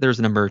pretend that there's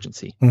an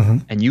emergency,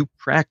 and you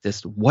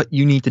practice what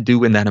you need to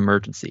do in that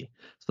emergency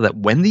so that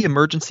when the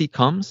emergency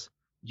comes,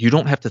 you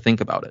don't have to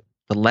think about it.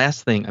 The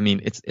last thing,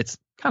 it's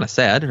kind of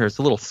sad, or it's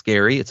a little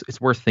scary.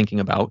 It's worth thinking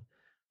about.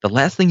 The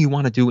last thing you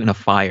want to do in a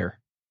fire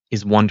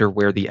is wonder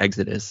where the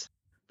exit is.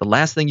 The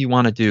last thing you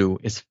want to do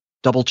is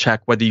double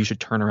check whether you should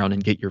turn around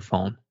and get your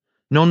phone.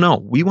 No,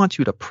 we want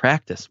you to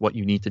practice what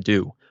you need to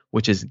do,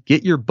 which is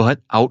get your butt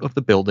out of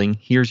the building.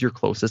 Here's your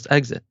closest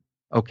exit.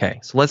 Okay,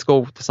 so let's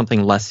go to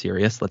something less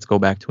serious. Let's go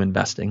back to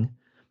investing.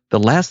 The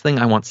last thing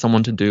I want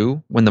someone to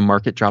do when the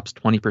market drops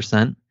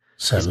 20%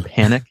 is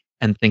panic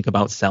and think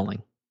about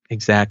selling.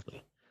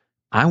 Exactly.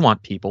 I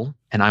want people,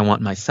 and I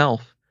want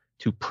myself,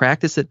 to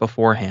practice it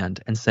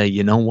beforehand and say,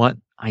 you know what?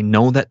 I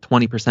know that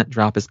 20%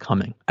 drop is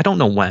coming. I don't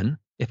know when.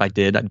 If I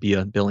did, I'd be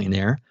a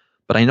billionaire.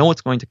 But I know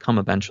it's going to come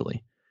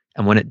eventually.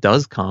 And when it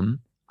does come,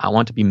 I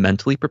want to be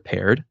mentally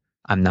prepared.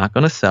 I'm not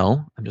going to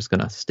sell. I'm just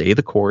going to stay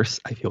the course.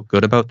 I feel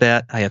good about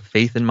that. I have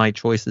faith in my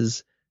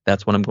choices.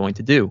 That's what I'm going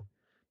to do.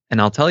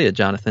 And I'll tell you,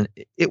 Jonathan,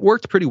 it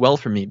worked pretty well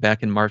for me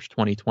back in March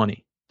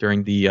 2020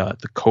 during the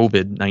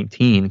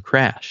COVID-19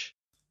 crash.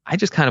 I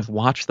just kind of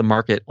watched the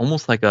market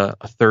almost like a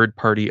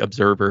third-party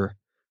observer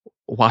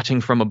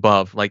watching from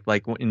above, like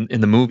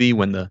in the movie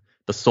when the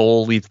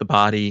soul leaves the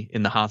body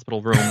in the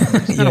hospital room,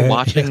 just kind of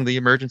watching the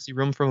emergency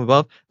room from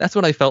above. That's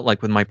what I felt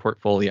like with my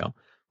portfolio,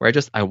 where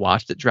I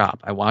watched it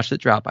drop. I watched it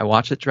drop.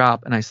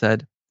 And I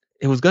said,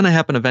 it was going to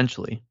happen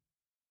eventually.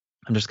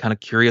 I'm just kind of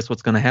curious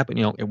what's going to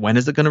happen. When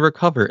is it going to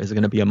recover? Is it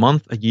going to be a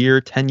month, a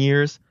year, 10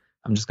 years?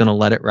 I'm just going to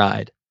let it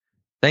ride.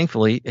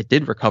 Thankfully, it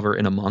did recover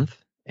in a month.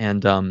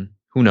 And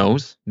who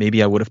knows?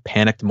 Maybe I would have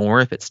panicked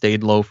more if it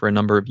stayed low for a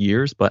number of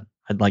years, but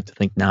I'd like to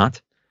think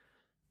not.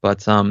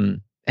 But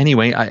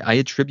anyway, I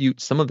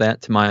attribute some of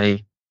that to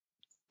my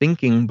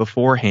thinking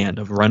beforehand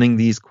of running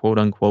these quote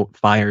unquote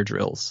fire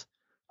drills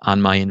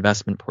on my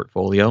investment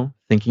portfolio,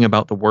 thinking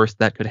about the worst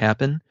that could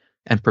happen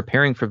and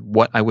preparing for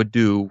what I would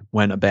do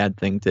when a bad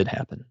thing did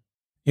happen.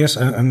 Yes,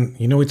 and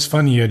it's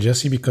funny,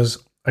 Jesse,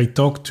 because I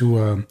talked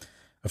to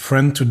a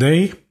friend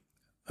today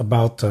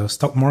about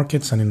stock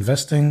markets and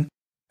investing,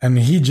 and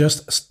he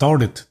just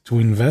started to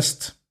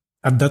invest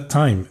at that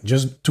time,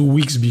 just 2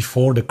 weeks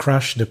before the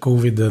crash, the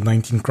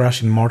COVID-19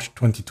 crash in March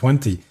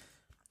 2020.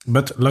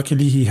 But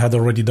luckily, he had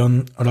already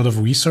done a lot of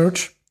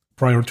research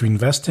prior to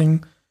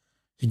investing.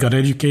 He got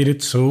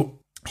educated, so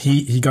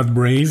he got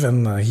brave,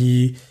 and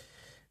he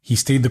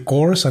stayed the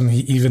course, and he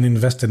even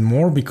invested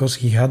more because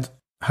he had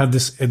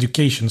this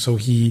education. So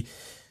he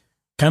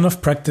kind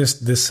of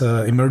practiced this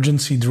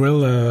emergency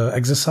drill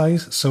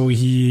exercise. So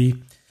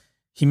he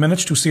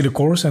managed to stay the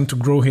course and to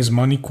grow his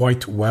money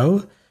quite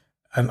well.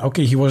 And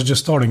okay, he was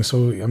just starting,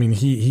 so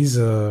he's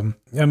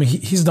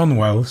done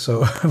well.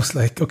 So I was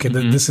like, okay,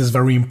 this is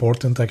very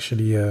important,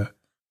 actually.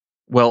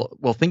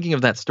 Well, thinking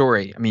of that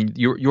story,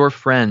 your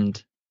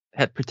friend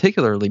had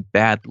particularly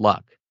bad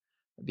luck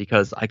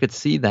because I could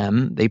see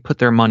them. They put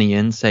their money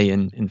in, say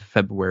in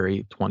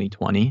February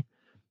 2020,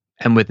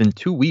 and within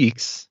 2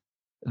 weeks,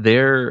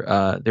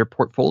 their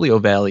portfolio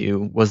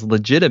value was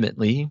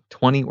legitimately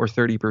 20 or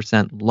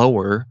 30%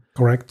 lower.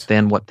 Correct.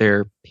 Than what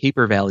their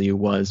paper value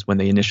was when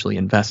they initially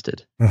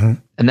invested.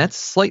 And that's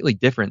slightly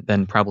different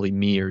than probably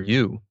me or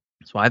you.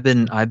 So I've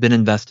been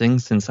investing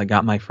since I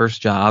got my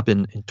first job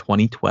in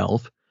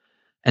 2012.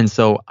 And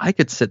so I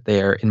could sit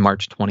there in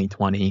March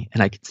 2020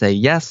 and I could say,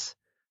 yes,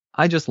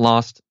 I just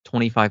lost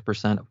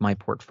 25% of my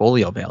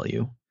portfolio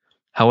value.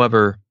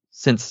 However,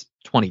 since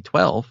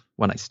 2012,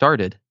 when I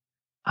started,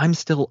 I'm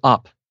still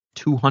up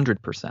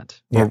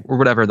 200% or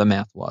whatever the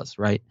math was,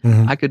 right?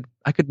 I could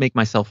make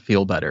myself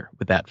feel better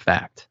with that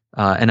fact.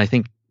 And I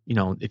think,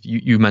 if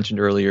you mentioned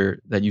earlier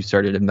that you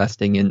started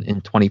investing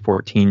in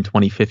 2014,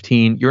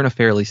 2015, you're in a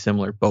fairly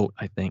similar boat,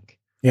 I think.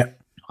 Yeah.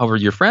 However,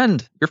 your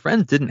friend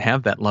didn't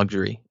have that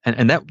luxury.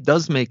 And that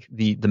does make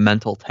the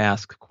mental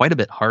task quite a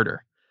bit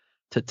harder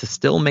to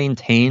still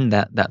maintain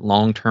that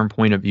long-term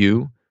point of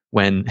view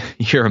when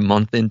you're a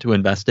month into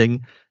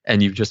investing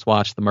and you've just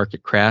watched the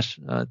market crash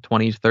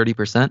 20 to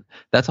 30%.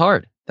 That's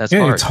hard. That's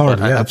hard. It's hard.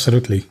 Yeah,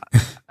 absolutely. I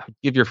would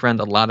give your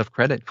friend a lot of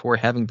credit for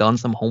having done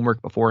some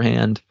homework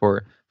beforehand,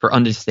 for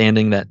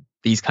understanding that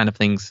these kind of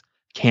things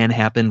can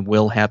happen,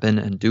 will happen,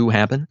 and do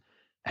happen.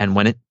 And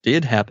when it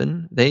did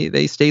happen,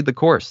 they stayed the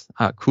course.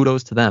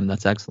 Kudos to them.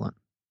 That's excellent.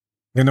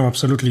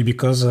 Absolutely.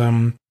 Because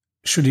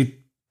should it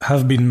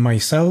have been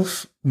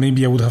myself,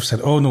 maybe I would have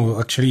said, oh no,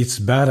 actually it's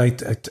bad.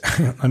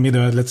 I made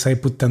let's say I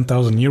put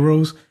 10,000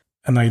 euros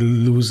and I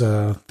lose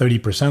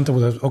 30%. I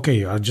would have,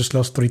 okay, I just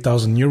lost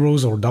 3,000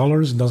 euros or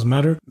dollars. It doesn't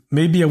matter.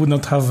 Maybe I would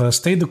not have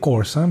stayed the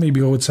course.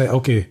 Maybe I would say,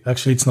 okay,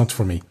 actually it's not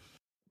for me.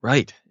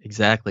 Right.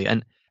 Exactly.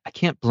 And I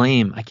can't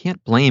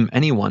blame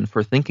anyone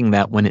for thinking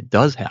that when it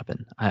does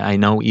happen. I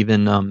know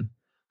even,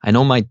 I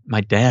know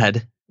my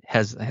dad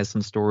has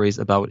some stories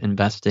about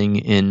investing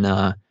in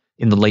the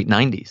late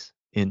 90s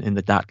in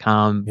the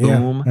dot-com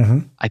boom. Yeah. Mm-hmm.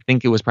 I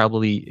think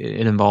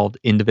it involved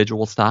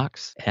individual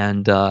stocks,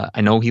 and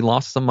I know he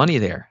lost some money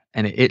there,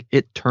 and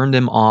it turned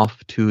him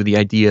off to the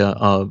idea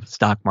of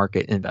stock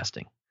market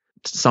investing.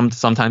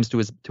 Sometimes to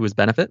his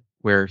benefit,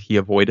 where he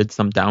avoided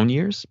some down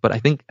years. But I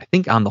think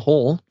on the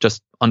whole,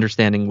 just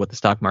understanding what the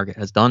stock market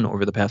has done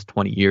over the past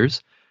 20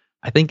 years,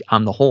 I think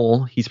on the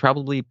whole, he's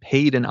probably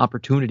paid an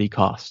opportunity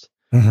cost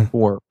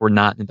for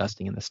not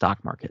investing in the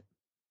stock market.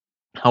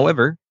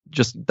 However,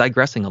 just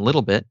digressing a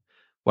little bit,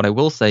 what I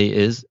will say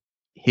is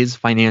his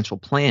financial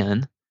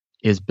plan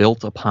is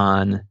built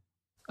upon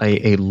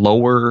a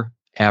lower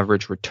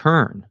average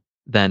return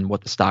than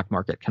what the stock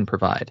market can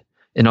provide.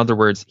 In other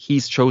words,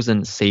 he's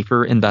chosen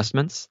safer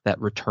investments that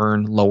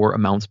return lower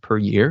amounts per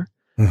year,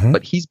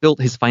 but he's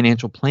built his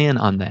financial plan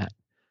on that.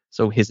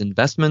 So his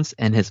investments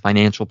and his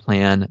financial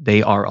plan,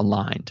 they are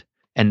aligned.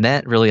 And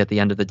that really, at the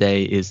end of the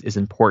day, is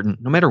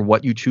important. No matter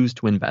what you choose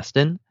to invest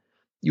in,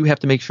 you have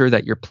to make sure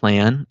that your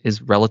plan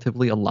is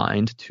relatively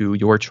aligned to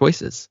your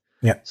choices.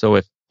 Yeah. So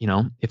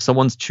if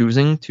someone's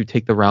choosing to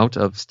take the route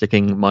of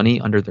sticking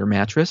money under their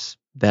mattress,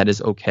 that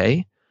is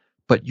okay.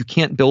 But you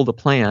can't build a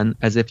plan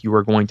as if you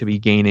were going to be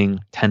gaining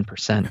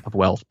 10% of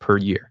wealth per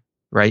year,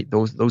 right?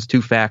 Those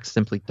two facts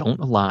simply don't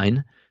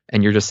align,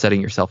 and you're just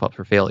setting yourself up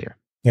for failure.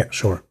 Yeah,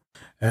 sure.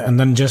 And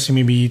then, Jesse,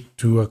 maybe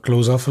to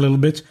close off a little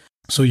bit.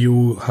 So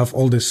you have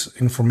all this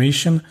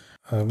information,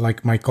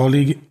 like my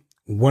colleague.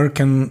 Where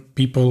can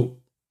people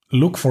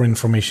look for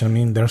information? I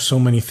mean, there are so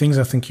many things.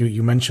 I think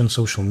you mentioned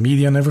social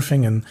media and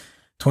everything, and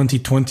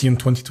 2020 and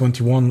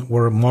 2021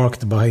 were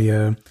marked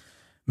by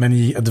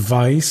many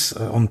advice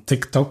on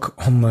TikTok,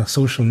 on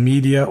social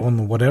media,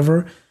 on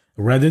whatever,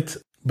 Reddit.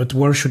 But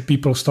where should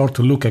people start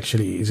to look,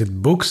 actually? Is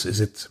it books? Is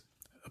it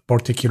a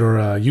particular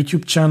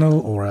YouTube channel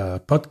or a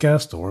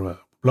podcast or a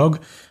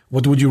blog?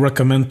 What would you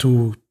recommend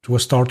to a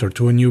starter,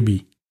 to a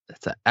newbie?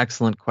 That's an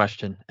excellent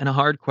question, and a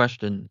hard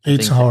question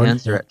it's hard to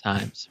answer at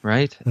times,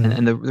 right?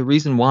 And the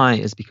reason why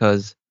is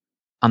because,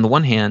 on the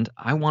one hand,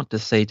 I want to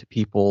say to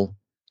people,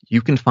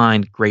 you can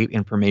find great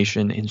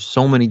information in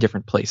so many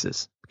different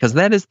places, because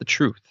that is the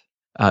truth,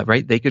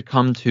 right? They could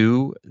come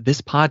to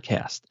this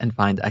podcast and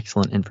find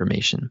excellent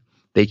information.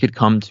 They could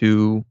come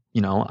to,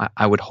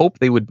 I would hope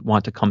they would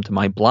want to come to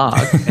my blog.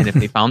 And if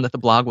they found that the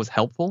blog was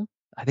helpful,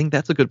 I think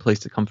that's a good place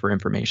to come for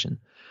information.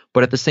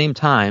 But at the same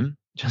time,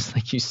 just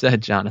like you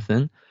said,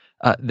 Jonathan,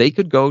 they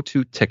could go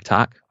to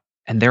TikTok,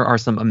 and there are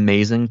some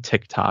amazing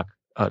TikTok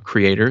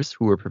creators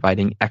who are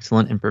providing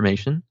excellent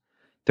information.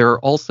 There are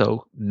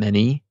also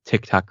many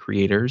TikTok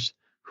creators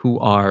who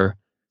are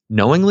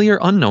knowingly or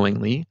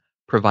unknowingly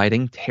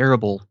providing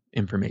terrible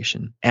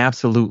information,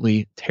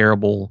 absolutely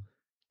terrible,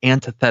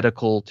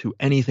 antithetical to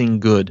anything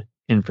good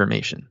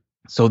information.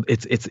 So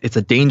it's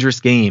a dangerous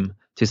game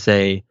to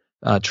say,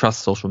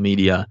 trust social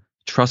media,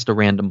 trust a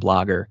random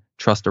blogger,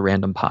 trust a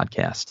random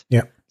podcast.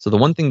 Yeah. So the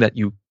one thing that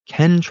you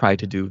can try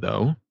to do,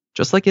 though,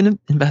 just like in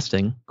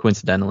investing,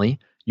 coincidentally,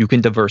 you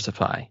can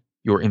diversify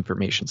your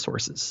information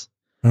sources.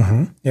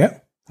 Yeah,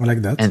 I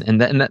like that.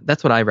 And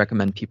that's what I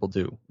recommend people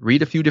do.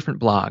 Read a few different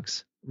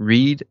blogs.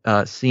 Read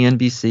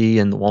CNBC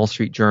and the Wall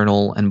Street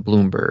Journal and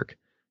Bloomberg.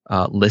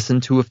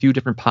 Listen to a few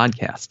different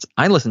podcasts.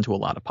 I listen to a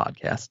lot of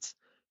podcasts.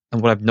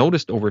 And what I've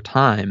noticed over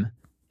time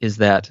is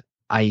that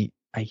I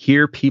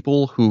hear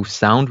people who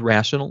sound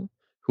rational,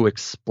 who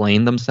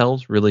explain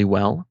themselves really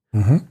well.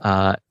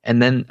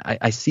 And then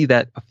I see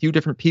that a few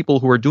different people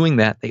who are doing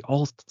that, they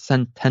all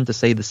tend to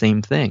say the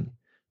same thing.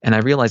 And I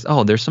realize,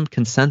 there's some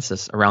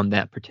consensus around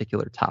that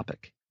particular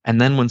topic. And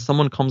then when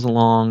someone comes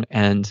along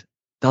and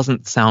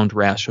doesn't sound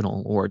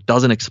rational or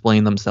doesn't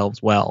explain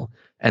themselves well,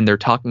 and they're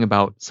talking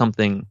about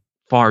something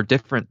far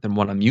different than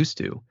what I'm used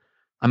to,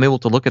 I'm able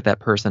to look at that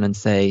person and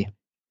say,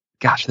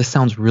 gosh, this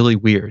sounds really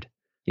weird.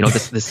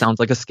 This sounds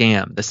like a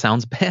scam. This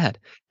sounds bad.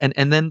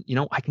 And then,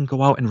 I can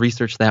go out and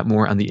research that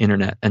more on the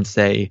internet and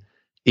say,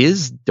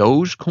 is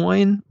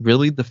Dogecoin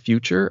really the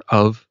future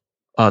of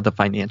the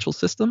financial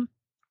system?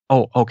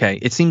 Oh, okay.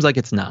 It seems like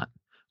it's not.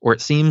 Or it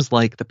seems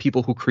like the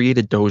people who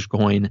created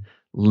Dogecoin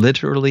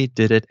literally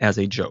did it as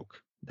a joke.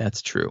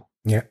 That's true.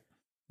 Yeah.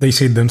 They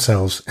say it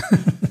themselves.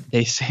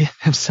 They say it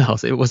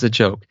themselves. It was a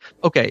joke.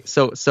 Okay.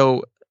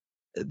 So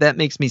that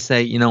makes me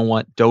say, you know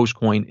what?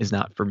 Dogecoin is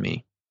not for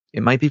me.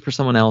 It might be for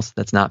someone else.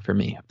 That's not for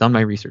me. I've done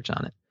my research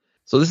on it.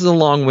 So this is a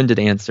long-winded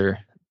answer,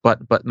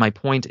 but my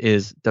point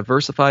is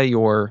diversify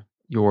your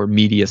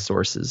media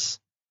sources,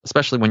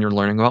 especially when you're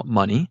learning about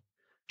money.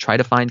 Try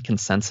to find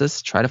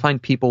consensus. Try to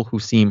find people who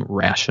seem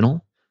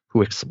rational,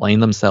 who explain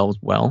themselves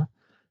well,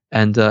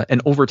 and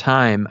over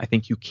time, I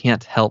think you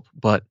can't help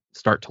but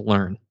start to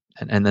learn,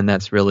 and then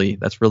that's really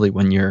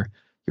when your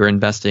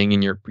investing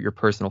in your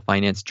personal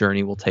finance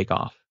journey will take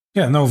off.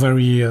 Yeah, no,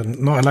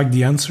 I like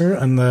the answer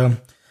and the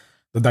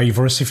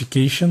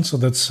diversification. So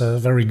that's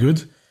very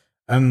good.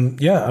 And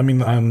yeah, I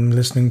mean, I'm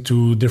listening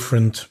to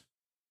different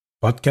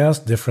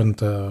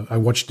podcasts, I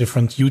watch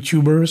different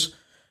YouTubers.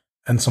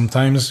 And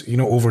sometimes,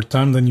 over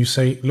time, then you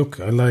say, look,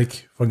 I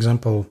like, for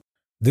example,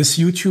 this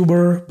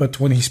YouTuber, but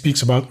when he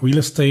speaks about real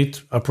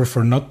estate, I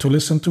prefer not to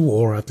listen to,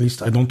 or at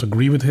least I don't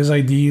agree with his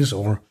ideas.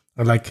 Or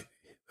I like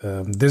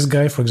this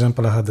guy, for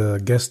example, I had a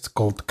guest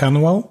called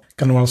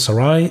Kanwal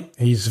Sarai.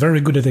 He's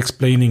very good at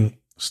explaining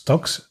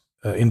stocks,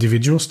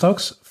 individual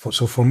stocks.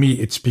 So for me,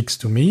 it speaks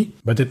to me,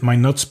 but it might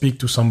not speak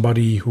to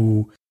somebody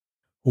who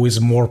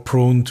is more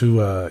prone to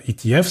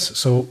ETFs.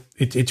 So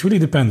it really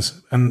depends,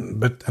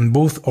 and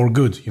both are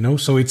good, you know.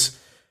 So it's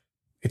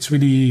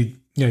really,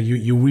 yeah,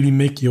 you really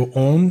make your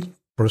own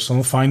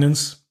personal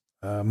finance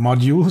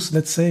modules,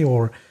 let's say,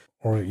 or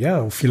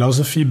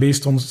philosophy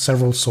based on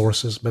several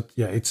sources. But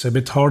yeah, it's a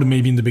bit hard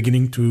maybe in the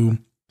beginning to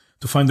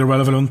find the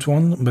relevant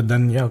one. But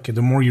then, yeah, okay,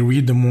 the more you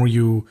read, the more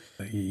you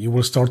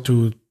will start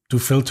to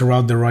filter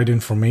out the right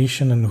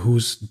information and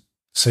who's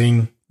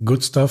saying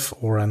good stuff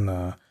or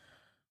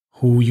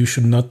who you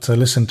should not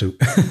listen to.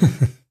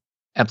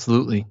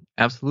 Absolutely.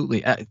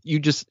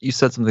 You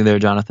said something there,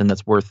 Jonathan,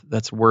 that's worth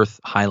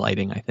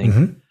highlighting, I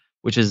think,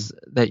 which is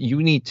that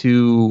you need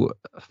to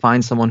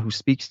find someone who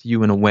speaks to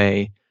you in a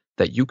way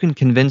that you can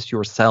convince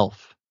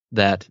yourself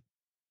that,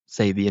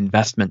 say, the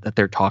investment that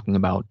they're talking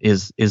about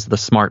is the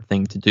smart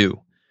thing to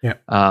do. Yeah.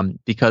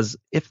 Because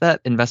if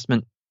that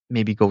investment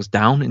maybe goes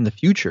down in the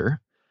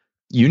future,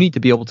 you need to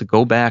be able to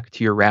go back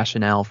to your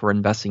rationale for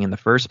investing in the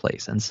first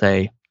place and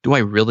say, do I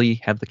really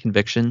have the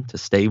conviction to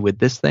stay with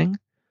this thing?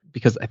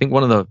 Because I think I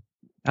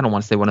don't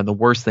want to say one of the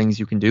worst things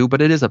you can do,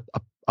 but it is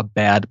a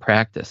bad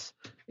practice,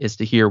 is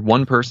to hear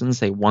one person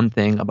say one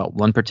thing about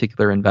one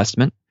particular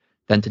investment,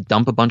 then to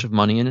dump a bunch of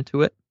money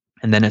into it.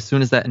 And then as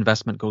soon as that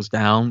investment goes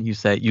down, you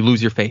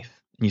lose your faith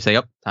and you say,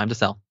 oh, time to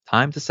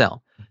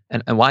sell.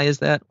 And why is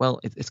that? Well,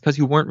 it's because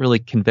you weren't really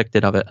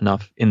convicted of it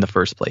enough in the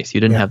first place.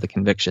 You didn't have the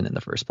conviction in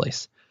the first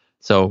place.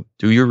 So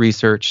do your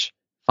research,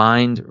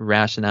 find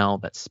rationale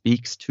that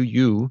speaks to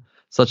you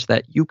such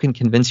that you can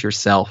convince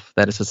yourself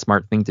that it's a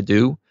smart thing to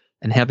do.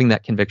 And having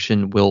that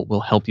conviction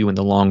will help you in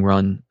the long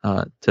run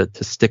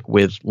to stick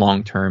with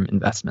long-term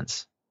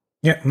investments.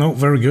 Yeah, no,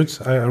 very good.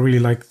 I really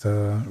like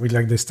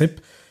this tip.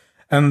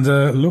 And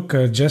look,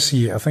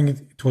 Jesse, I think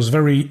it was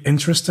very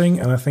interesting,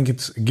 and I think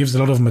it gives a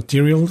lot of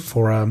material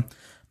for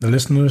the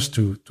listeners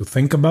to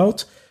think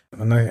about.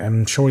 And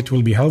I'm sure it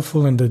will be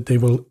helpful, and that they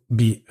will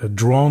be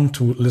drawn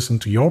to listen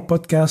to your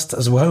podcast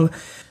as well.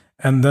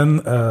 And then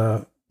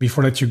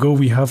before I let you go,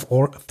 we have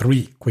our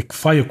 3 quick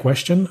fire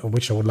questions,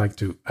 which I would like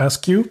to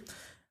ask you.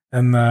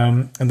 And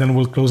then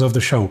we'll close off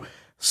the show.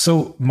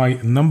 So my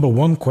number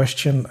 1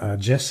 question,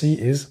 Jesse,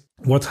 is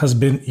what has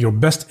been your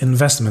best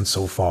investment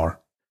so far?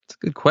 It's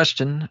a good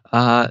question.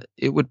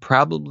 It would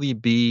probably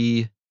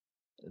be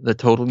the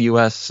Total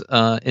US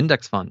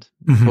Index Fund,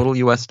 Total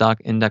US Stock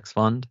Index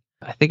Fund.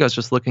 I think I was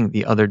just looking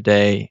the other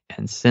day,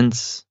 and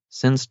since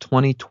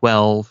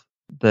 2012,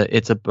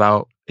 it's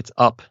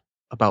up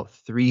about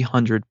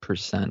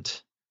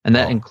 300%, and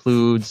that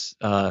includes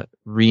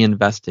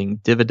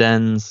reinvesting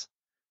dividends,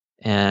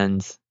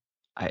 and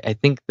I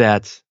think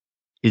that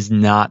is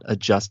not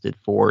adjusted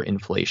for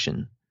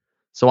inflation.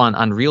 So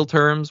on real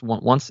terms,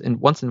 once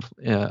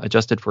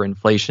adjusted for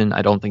inflation,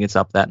 I don't think it's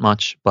up that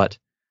much, but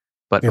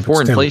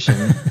before inflation,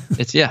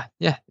 it's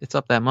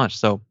up that much.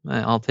 So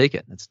I'll take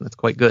it. That's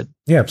quite good.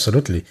 Yeah,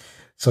 absolutely.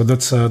 So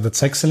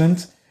that's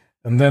excellent.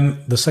 And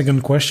then the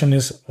second question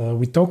is,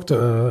 we talked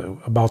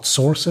about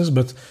sources,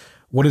 but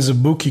what is a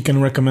book you can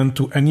recommend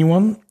to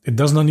anyone? It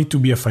does not need to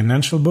be a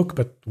financial book,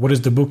 but what is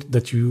the book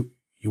that you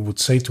would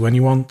say to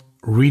anyone,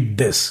 read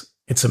this?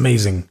 It's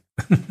amazing.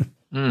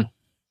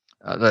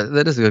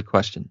 That is a good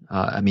question.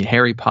 I mean,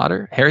 Harry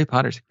Potter. Harry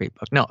Potter's a great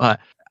book. No,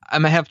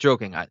 I'm half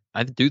joking.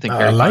 I do think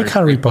I like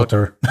Harry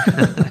Potter.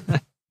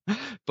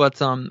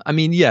 But I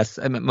mean, yes,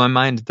 my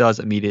mind does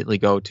immediately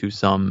go to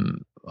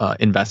some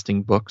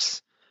investing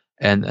books,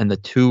 and the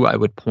 2 I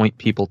would point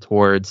people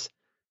towards.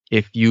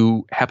 If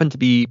you happen to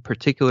be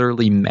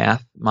particularly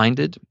math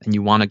minded and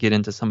you want to get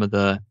into some of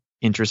the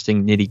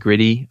interesting nitty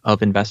gritty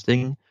of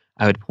investing,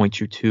 I would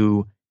point you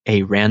to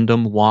A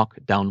Random Walk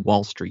Down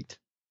Wall Street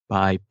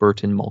by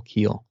Burton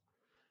Malkiel.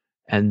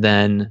 And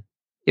then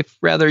if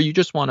rather you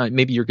just want to,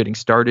 maybe you're getting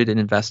started in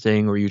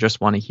investing, or you just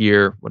want to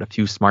hear what a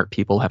few smart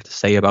people have to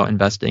say about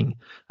investing,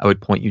 I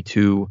would point you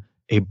to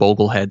A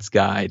Boglehead's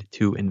Guide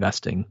to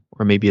Investing,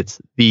 or maybe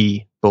it's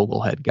The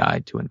Boglehead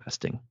Guide to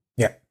Investing.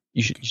 Yeah.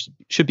 You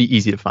should be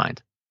easy to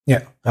find.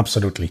 Yeah,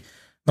 absolutely.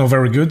 No,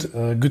 very good.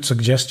 Good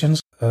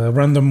suggestions.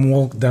 Random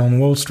Walk Down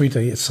Wall Street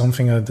is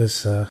something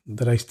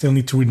that I still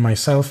need to read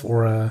myself,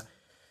 or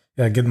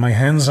get my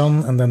hands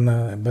on, and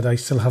then but I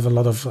still have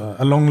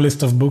a long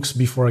list of books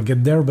before I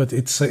get there, but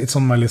it's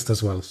on my list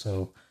as well.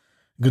 So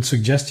good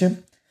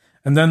suggestion.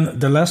 And then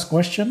the last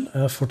question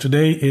for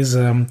today is,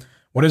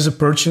 what is a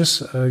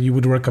purchase you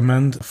would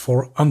recommend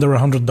for under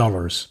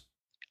 $100?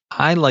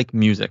 I like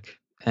music,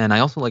 and I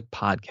also like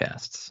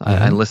podcasts.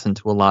 I listen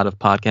to a lot of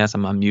podcasts.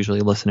 I'm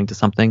usually listening to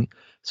something.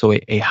 So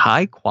a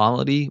high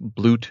quality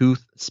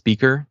Bluetooth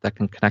speaker that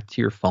can connect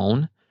to your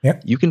phone.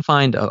 Yep. You can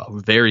find a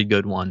very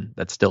good one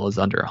that still is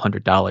under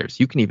 $100.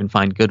 You can even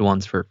find good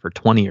ones for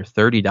 $20 or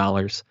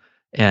 $30.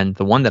 And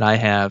the one that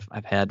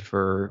I've had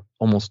for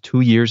almost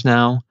 2 years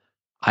now.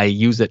 I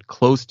use it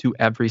close to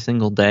every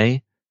single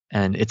day,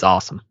 and it's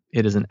awesome.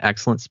 It is an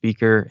excellent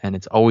speaker, and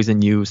it's always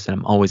in use, and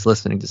I'm always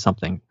listening to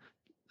something.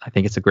 I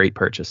think it's a great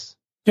purchase.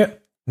 Yeah,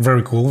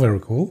 very cool, very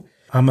cool.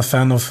 I'm a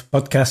fan of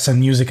podcasts and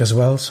music as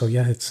well, so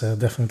yeah, it's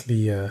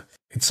definitely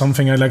it's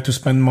something I like to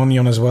spend money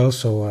on as well.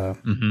 So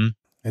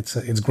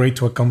it's great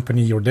to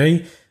accompany your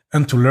day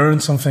and to learn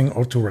something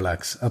or to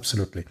relax.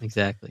 Absolutely,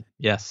 exactly.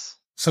 Yes.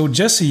 So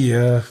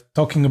Jesse,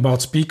 talking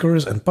about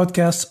speakers and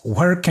podcasts,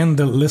 where can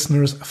the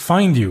listeners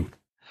find you?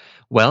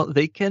 Well,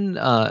 they can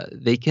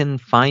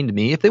find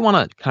me if they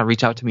want to kind of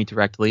reach out to me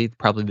directly.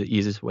 Probably the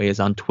easiest way is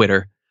on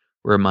Twitter,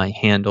 where my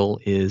handle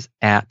is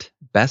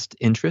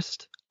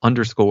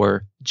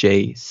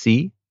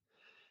 @bestinterest_JC.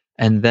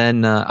 And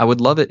then I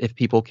would love it if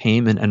people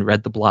came and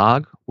read the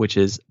blog, which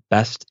is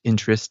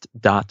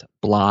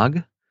bestinterest.blog,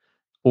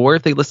 or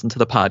if they listen to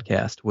the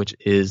podcast, which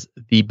is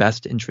the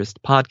Best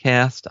Interest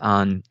Podcast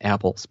on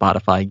Apple,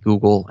 Spotify,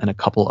 Google, and a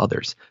couple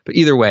others. But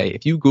either way,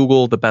 if you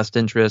Google the Best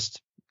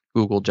Interest,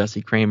 Google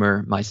Jesse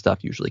Kramer, my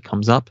stuff usually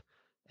comes up,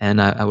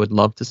 and I would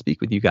love to speak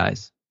with you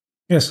guys.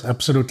 Yes,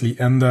 absolutely.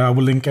 And I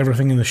will link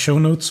everything in the show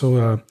notes,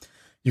 so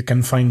you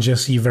can find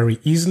Jesse very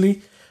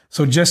easily.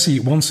 So Jesse,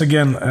 once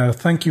again,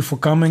 thank you for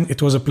coming.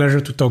 It was a pleasure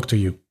to talk to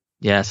you.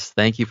 Yes,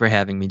 thank you for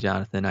having me,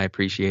 Jonathan. I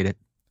appreciate it.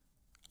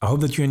 I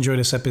hope that you enjoyed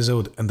this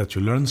episode and that you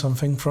learned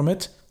something from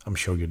it. I'm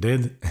sure you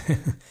did.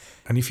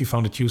 And if you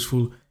found it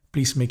useful,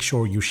 please make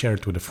sure you share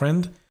it with a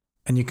friend.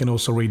 And you can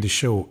also rate the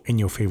show in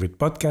your favorite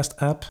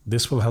podcast app.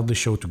 This will help the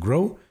show to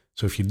grow.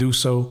 So if you do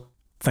so,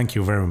 thank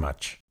you very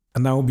much.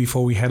 And now,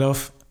 before we head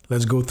off,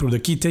 let's go through the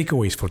key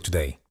takeaways for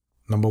today.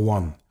 Number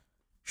 1.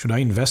 Should I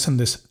invest in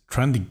this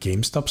trendy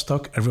GameStop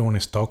stock everyone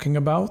is talking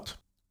about?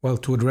 Well,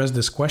 to address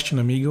this question,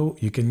 amigo,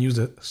 you can use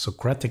the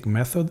Socratic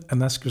method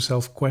and ask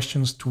yourself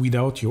questions to weed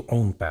out your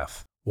own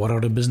path. What are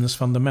the business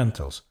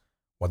fundamentals?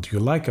 What do you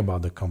like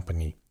about the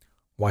company?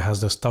 Why has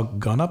the stock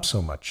gone up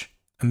so much?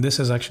 And this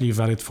is actually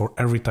valid for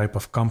every type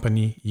of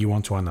company you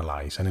want to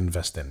analyze and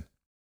invest in.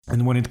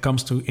 And when it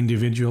comes to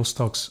individual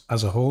stocks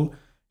as a whole,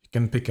 you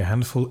can pick a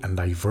handful and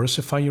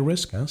diversify your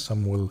risk.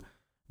 Some will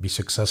be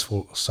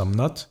successful, some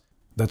not.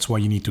 That's why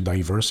you need to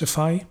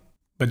diversify.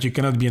 But you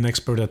cannot be an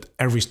expert at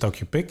every stock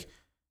you pick.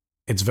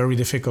 It's very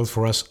difficult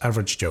for us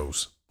average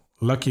Joes.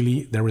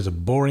 Luckily, there is a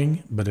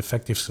boring but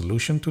effective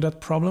solution to that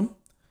problem.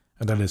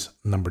 And that is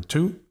number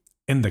 2,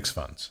 index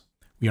funds.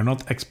 We are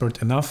not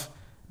expert enough,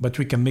 but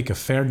we can make a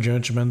fair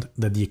judgment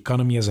that the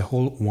economy as a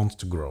whole wants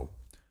to grow.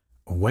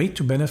 A way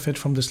to benefit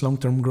from this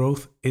long-term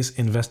growth is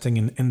investing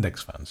in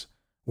index funds,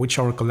 which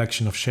are a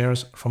collection of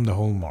shares from the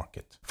whole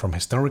market. From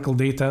historical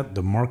data,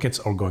 the markets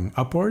are going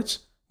upwards,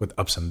 with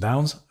ups and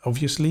downs,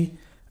 obviously,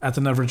 at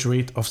an average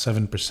rate of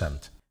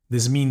 7%.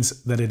 This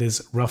means that it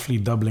is roughly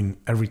doubling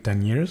every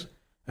 10 years.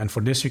 And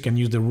for this, you can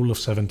use the rule of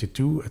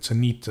 72. It's a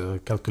neat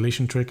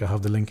calculation trick. I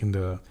have the link in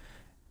the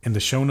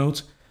show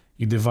notes.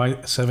 You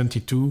divide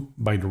 72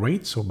 by the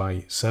rate, so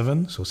by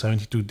 7. So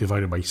 72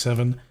 divided by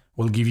 7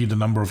 will give you the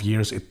number of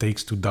years it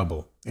takes to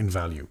double in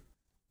value.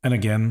 And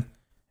again,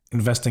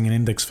 investing in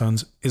index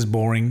funds is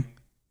boring,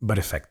 but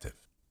effective.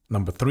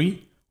 Number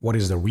 3, what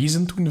is the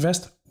reason to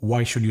invest?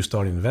 Why should you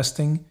start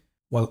investing?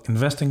 Well,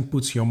 investing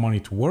puts your money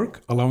to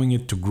work, allowing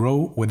it to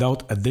grow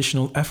without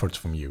additional efforts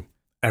from you.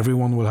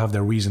 Everyone will have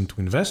their reason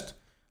to invest,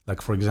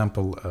 like for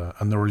example,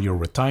 an earlier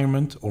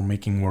retirement or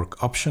making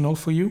work optional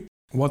for you.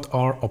 What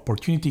are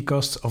opportunity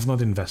costs of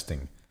not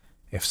investing?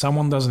 If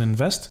someone doesn't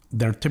invest,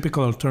 their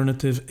typical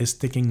alternative is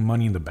sticking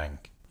money in the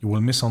bank. You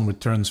will miss on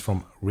returns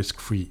from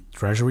risk-free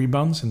treasury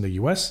bonds in the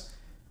US,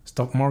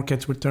 stock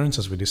market returns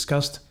as we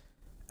discussed,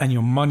 and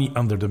your money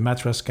under the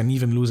mattress can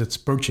even lose its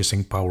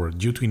purchasing power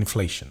due to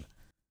inflation.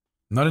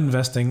 Not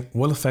investing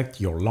will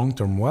affect your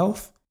long-term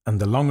wealth, and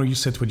the longer you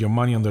sit with your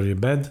money under your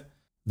bed,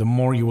 the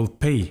more you will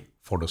pay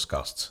for those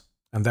costs.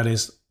 And that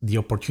is the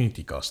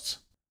opportunity costs.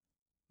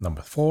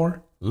 Number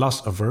 4,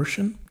 loss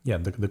aversion. Yeah,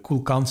 the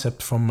cool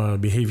concept from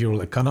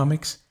behavioral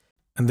economics.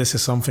 And this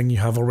is something you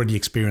have already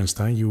experienced.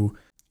 You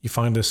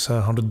find this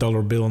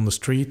 $100 bill on the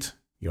street,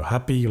 you're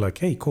happy, you're like,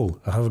 hey,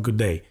 cool, I have a good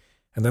day.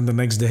 And then the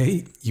next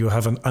day, you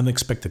have an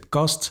unexpected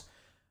cost,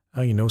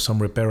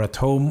 some repair at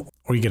home,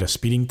 or you get a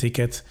speeding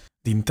ticket.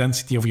 The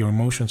intensity of your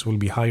emotions will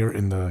be higher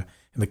in the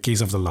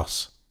case of the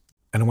loss.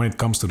 And when it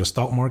comes to the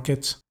stock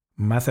market,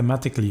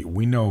 mathematically,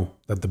 we know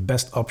that the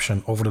best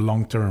option over the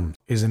long term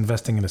is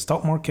investing in the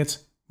stock market,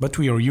 but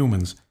we are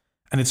humans,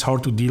 and it's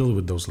hard to deal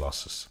with those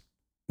losses.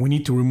 We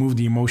need to remove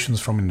the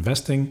emotions from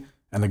investing,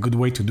 and a good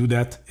way to do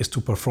that is to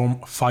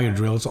perform fire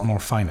drills on our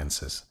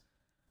finances.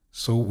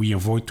 So we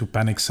avoid to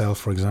panic sell,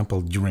 for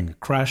example, during a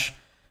crash.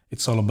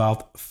 It's all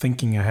about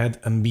thinking ahead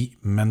and be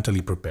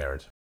mentally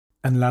prepared.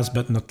 And last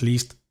but not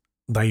least,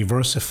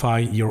 diversify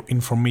your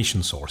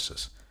information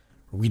sources.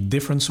 Read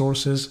different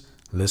sources,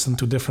 listen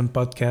to different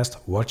podcasts,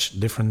 watch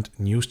different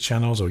news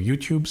channels or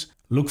YouTubes.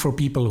 Look for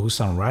people who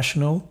sound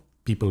rational,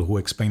 people who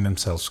explain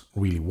themselves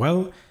really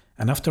well,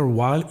 and after a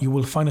while you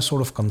will find a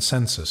sort of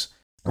consensus.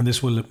 And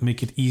this will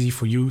make it easy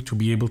for you to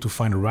be able to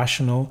find a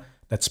rationale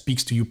that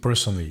speaks to you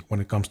personally when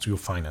it comes to your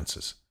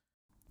finances.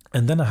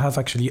 And then I have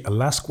actually a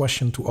last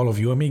question to all of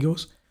you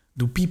amigos.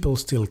 Do people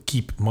still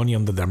keep money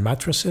under their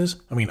mattresses?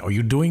 I mean, are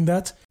you doing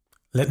that?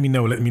 Let me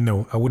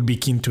know. I would be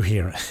keen to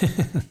hear.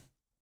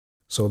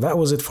 So that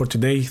was it for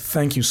today.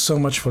 Thank you so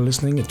much for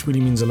listening. It really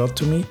means a lot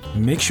to me.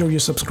 Make sure you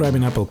subscribe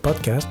in Apple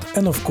Podcast.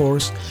 And of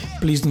course,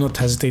 please do not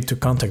hesitate to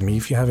contact me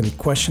if you have any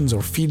questions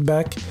or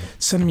feedback.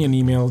 Send me an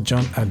email,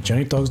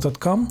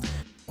 john@johnnytalks.com,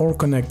 or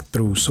connect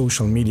through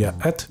social media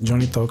at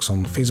Johnny Talks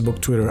on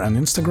Facebook, Twitter, and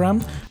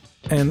Instagram.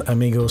 And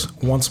amigos,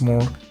 once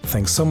more,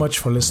 thanks so much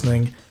for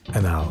listening,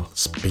 and I'll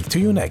speak to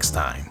you next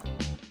time.